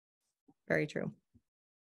 Very true.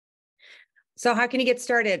 So how can you get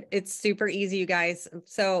started? It's super easy, you guys.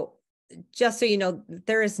 So just so you know,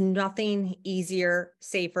 there is nothing easier,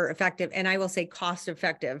 safer, effective, and I will say cost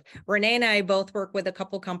effective. Renee and I both work with a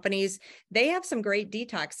couple companies. They have some great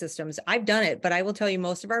detox systems. I've done it, but I will tell you,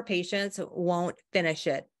 most of our patients won't finish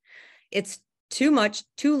it. It's too much,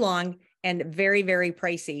 too long, and very, very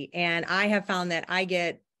pricey. And I have found that I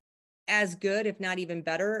get as good, if not even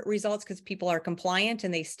better results, because people are compliant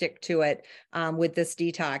and they stick to it with this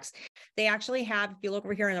detox. They actually have, if you look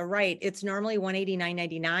over here on the right, it's normally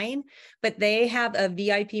 $189.99, but they have a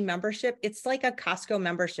VIP membership. It's like a Costco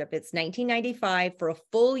membership. It's $19.95 for a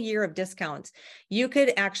full year of discounts. You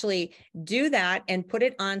could actually do that and put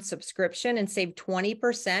it on subscription and save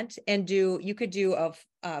 20% and you could do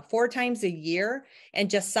 4 times a year and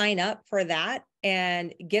just sign up for that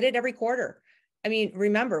and get it every quarter. I mean,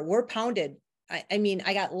 remember, we're pounded. I mean,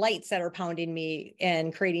 I got lights that are pounding me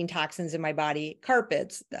and creating toxins in my body,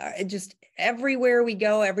 carpets, just everywhere we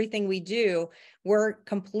go, everything we do, we're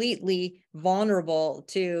completely vulnerable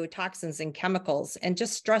to toxins and chemicals, and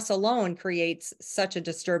just stress alone creates such a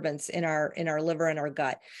disturbance in our liver and our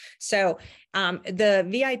gut. So the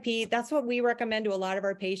VIP, that's what we recommend to a lot of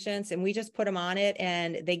our patients, and we just put them on it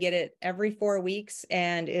and they get it every 4 weeks.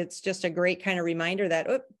 And it's just a great kind of reminder that,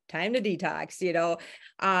 oh, time to detox, you know,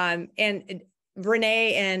 and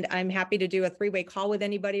Renee, and I'm happy to do a 3-way call with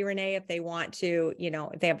anybody, Renee, if they want to, you know,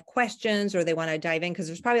 if they have questions or they want to dive in, because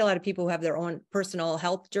there's probably a lot of people who have their own personal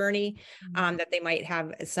health journey, that they might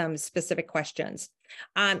have some specific questions.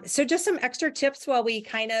 So just some extra tips while we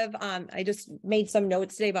kind of, I just made some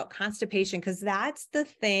notes today about constipation, because that's the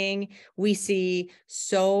thing we see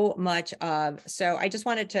so much of. So I just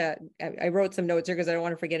wanted to, I wrote some notes here because I don't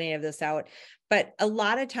want to forget any of this out. But a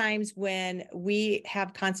lot of times when we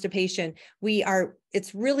have constipation,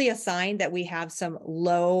 it's really a sign that we have some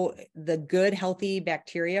the good, healthy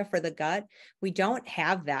bacteria for the gut. We don't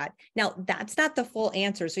have that. Now, that's not the full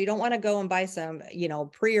answer. So you don't want to go and buy some, you know,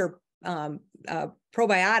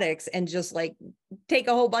 probiotics and just like take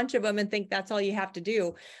a whole bunch of them and think that's all you have to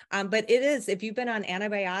do. But it is, if you've been on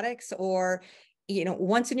antibiotics or, you know,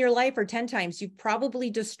 once in your life or 10 times, you've probably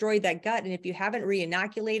destroyed that gut. And if you haven't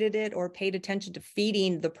re-inoculated it or paid attention to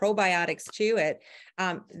feeding the probiotics to it,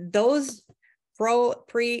 those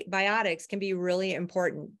prebiotics can be really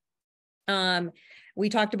important. We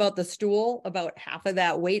talked about the stool, about half of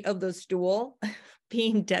that weight of the stool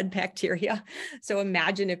being dead bacteria. So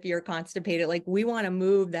imagine if you're constipated, like we want to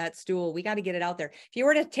move that stool. We got to get it out there. If you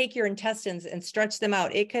were to take your intestines and stretch them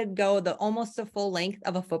out, it could go almost the full length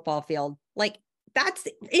of a football field. Like that's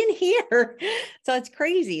in here. So it's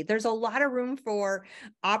crazy. There's a lot of room for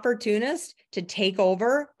opportunists to take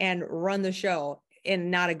over and run the show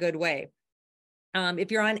in not a good way.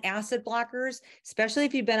 If you're on acid blockers, especially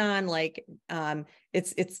if you've been on like,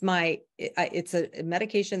 it's a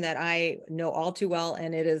medication that I know all too well,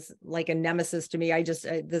 and it is like a nemesis to me.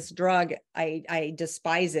 This drug, I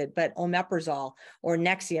despise it, but omeprazole or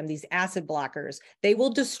Nexium, these acid blockers, they will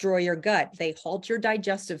destroy your gut. They halt your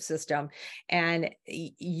digestive system, and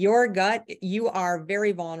your gut, you are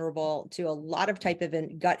very vulnerable to a lot of type of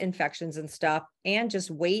gut infections and stuff, and just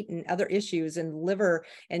weight and other issues and liver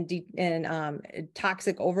and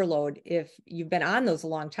toxic overload if you've been on those a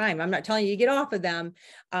long time. I'm not telling you get off of them.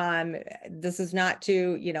 This is not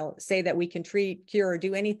to, you know, say that we can treat, cure, or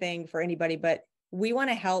do anything for anybody, but we want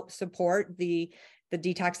to help support the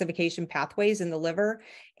detoxification pathways in the liver,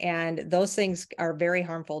 and those things are very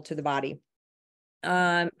harmful to the body.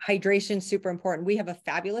 Hydration, super important. We have a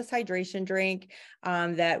fabulous hydration drink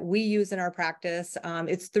that we use in our practice.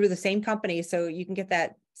 It's through the same company, so you can get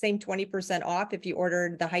that same 20% off if you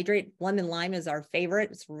ordered the Hydrate. Lemon lime is our favorite.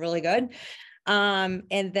 It's really good.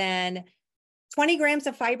 And then 20 grams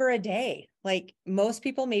of fiber a day. Like most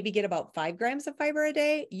people maybe get about 5 grams of fiber a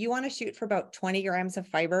day. You want to shoot for about 20 grams of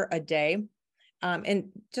fiber a day, and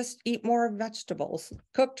just eat more vegetables,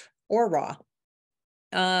 cooked or raw.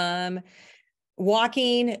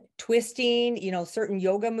 Walking, twisting, you know, certain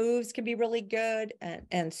yoga moves can be really good,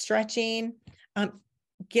 and stretching.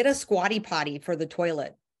 Get a squatty potty for the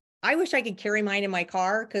toilet. I wish I could carry mine in my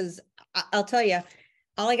car, because I'll tell you,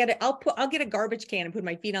 I'll get a garbage can and put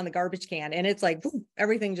my feet on the garbage can, and it's like, boom,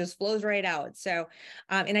 everything just flows right out. So,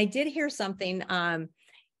 and I did hear something,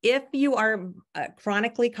 if you are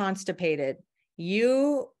chronically constipated,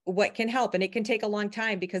 what can help, and it can take a long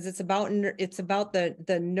time because it's about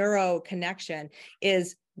the neuro connection,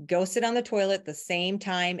 is go sit on the toilet the same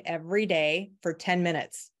time every day for 10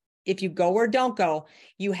 minutes. If you go or don't go,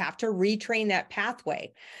 you have to retrain that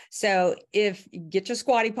pathway. So if you get your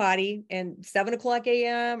squatty potty and 7:00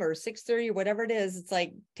 a.m. or 6:30 or whatever it is, it's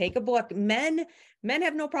like, take a book. Men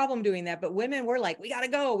have no problem doing that, but women, we're like, we got to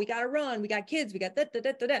go, we got to run, we got kids, we got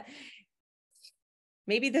that.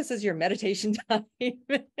 Maybe this is your meditation time.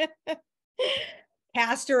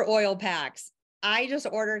 Castor oil packs. I just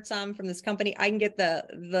ordered some from this company. I can get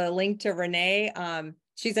the link to Renee.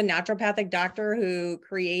 She's a naturopathic doctor who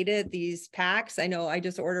created these packs. I know I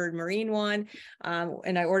just ordered Maureen one,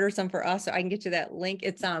 and I ordered some for us, so I can get you that link.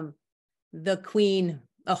 It's the Queen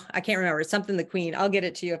oh, I can't remember, something the Queen. I'll get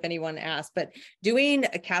it to you if anyone asks, but doing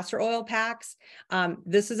castor oil packs,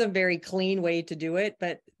 this is a very clean way to do it,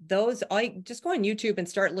 but those, just go on YouTube and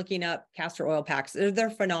start looking up castor oil packs. They're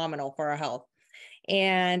phenomenal for our health.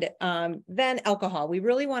 And then alcohol. We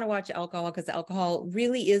really want to watch alcohol because alcohol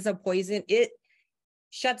really is a poison. It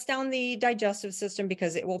shuts down the digestive system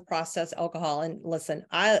because it will process alcohol. And listen,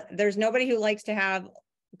 there's nobody who likes to have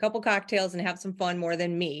a couple cocktails and have some fun more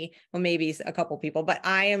than me. Well, maybe a couple people, but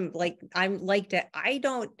I like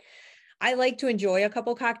to enjoy a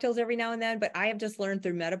couple cocktails every now and then, but I have just learned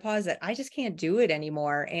through menopause that I just can't do it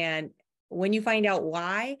anymore. And when you find out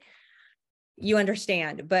why, you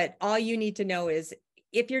understand. But all you need to know is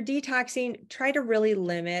if you're detoxing, try to really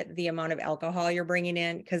limit the amount of alcohol you're bringing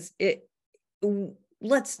in, because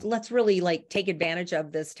let's really like take advantage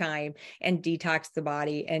of this time and detox the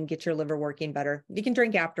body and get your liver working better. You can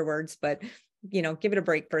drink afterwards, but give it a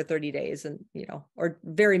break for 30 days and, or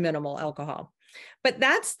very minimal alcohol. But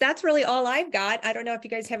that's really all I've got. I don't know if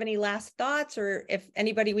you guys have any last thoughts, or if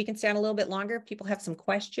anybody, we can stay on a little bit longer if people have some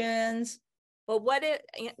questions. Well, what if,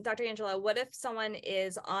 Dr. Angela, what if someone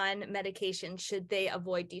is on medication? Should they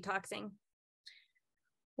avoid detoxing?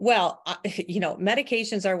 Well,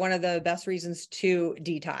 medications are one of the best reasons to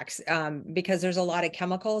detox, because there's a lot of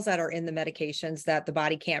chemicals that are in the medications that the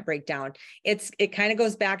body can't break down. It kind of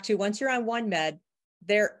goes back to, once you're on one med,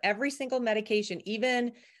 every single medication,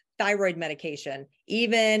 even thyroid medication,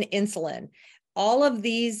 even insulin, all of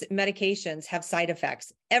these medications have side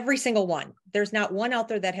effects, every single one. There's not one out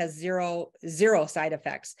there that has zero side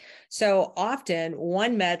effects. So often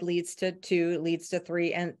one med leads to 2, leads to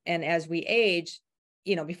 3. And as we age,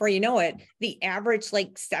 before you know it, the average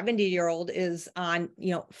 70-year-old is on,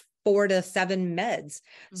 4 to 7 meds.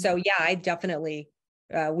 Mm-hmm. So yeah, I definitely,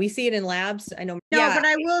 we see it in labs. I know. No, yeah. But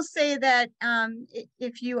I will say that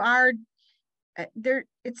if you are there,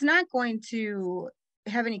 it's not going to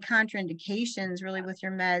have any contraindications really with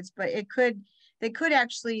your meds, but they could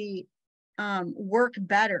actually work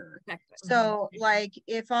better. So like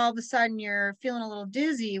if all of a sudden you're feeling a little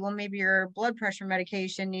dizzy, well, maybe your blood pressure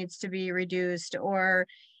medication needs to be reduced. Or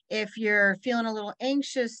if you're feeling a little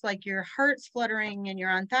anxious, like your heart's fluttering and you're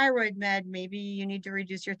on thyroid med, maybe you need to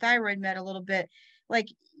reduce your thyroid med a little bit. Like,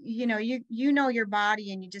 you know your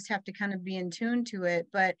body, and you just have to kind of be in tune to it.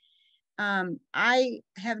 But I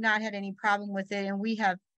have not had any problem with it. And we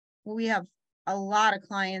have a lot of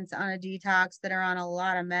clients on a detox that are on a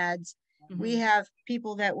lot of meds. Mm-hmm. We have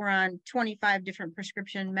people that were on 25 different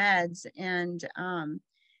prescription meds and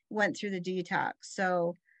went through the detox.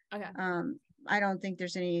 So okay. I don't think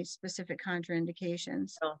there's any specific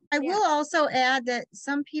contraindications. Oh, I will also add that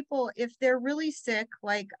some people, if they're really sick,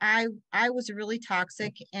 like I was really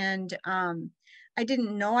toxic, and I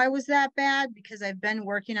didn't know I was that bad because I've been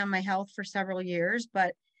working on my health for several years.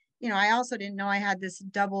 But, I also didn't know I had this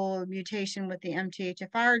double mutation with the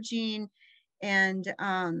MTHFR gene and,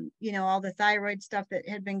 all the thyroid stuff that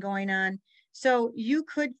had been going on. So you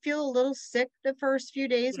could feel a little sick the first few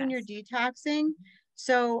days when you're detoxing.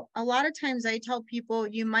 So a lot of times I tell people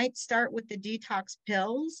you might start with the detox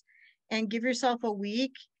pills and give yourself a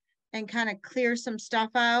week and kind of clear some stuff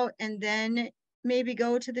out, and then maybe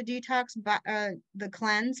go to the detox, the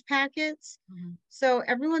cleanse packets. Mm-hmm. So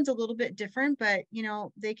everyone's a little bit different, but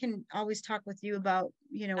they can always talk with you about,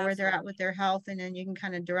 Absolutely. Where they're at with their health, and then you can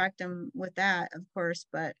kind of direct them with that, of course.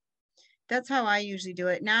 But that's how I usually do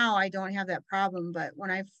it. Now I don't have that problem, but when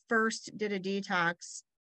I first did a detox,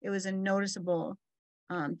 it was a noticeable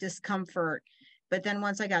discomfort. But then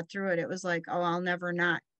once I got through it, it was like, oh, I'll never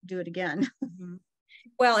not do it again. Mm-hmm.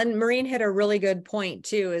 Well, and Maureen hit a really good point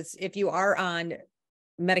too, is if you are on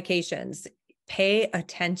medications, pay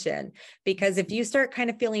attention, because if you start kind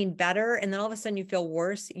of feeling better and then all of a sudden you feel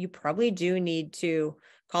worse, you probably do need to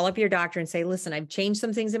call up your doctor and say, listen, I've changed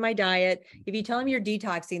some things in my diet. If you tell them you're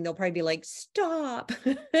detoxing, they'll probably be like, stop.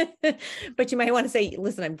 But you might want to say,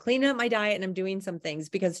 listen, I'm cleaning up my diet and I'm doing some things,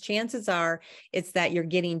 because chances are it's that you're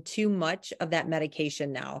getting too much of that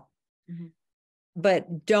medication now. Mm-hmm.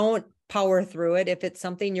 But don't power through it. If it's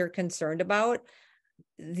something you're concerned about,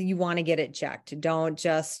 you want to get it checked. Don't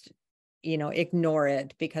just, ignore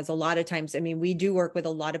it, because a lot of times, we do work with a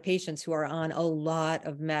lot of patients who are on a lot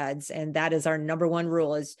of meds, and that is our number one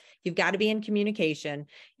rule, is you've got to be in communication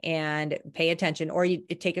and pay attention, or you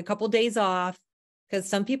take a couple of days off, because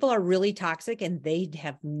some people are really toxic and they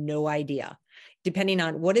have no idea, depending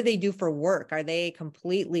on what do they do for work. Are they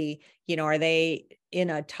completely, are they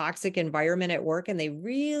in a toxic environment at work and they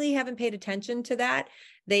really haven't paid attention to that?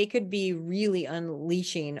 They could be really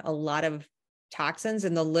unleashing a lot of toxins,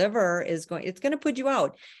 and the liver it's going to put you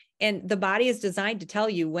out. And the body is designed to tell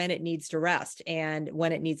you when it needs to rest and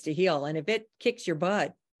when it needs to heal. And if it kicks your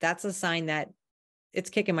butt, that's a sign that it's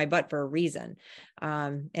kicking my butt for a reason.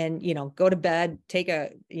 And, you know, go to bed, take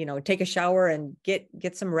a shower and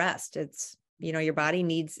get some rest. It's, you know, your body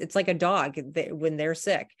needs, it's like a dog when they're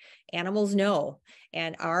sick. Animals know,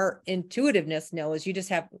 and our intuitiveness knows. You just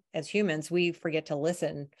have, as humans, we forget to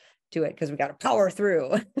listen to it because we got to power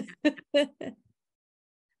through.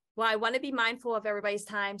 Well, I want to be mindful of everybody's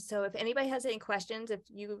time. So if anybody has any questions, if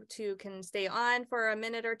you two can stay on for a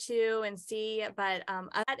minute or two and see, but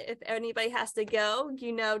if anybody has to go,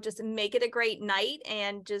 you know, just make it a great night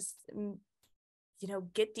and just, you know,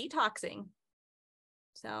 get detoxing.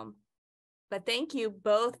 So, but thank you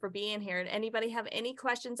both for being here. Anybody have any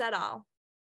questions at all?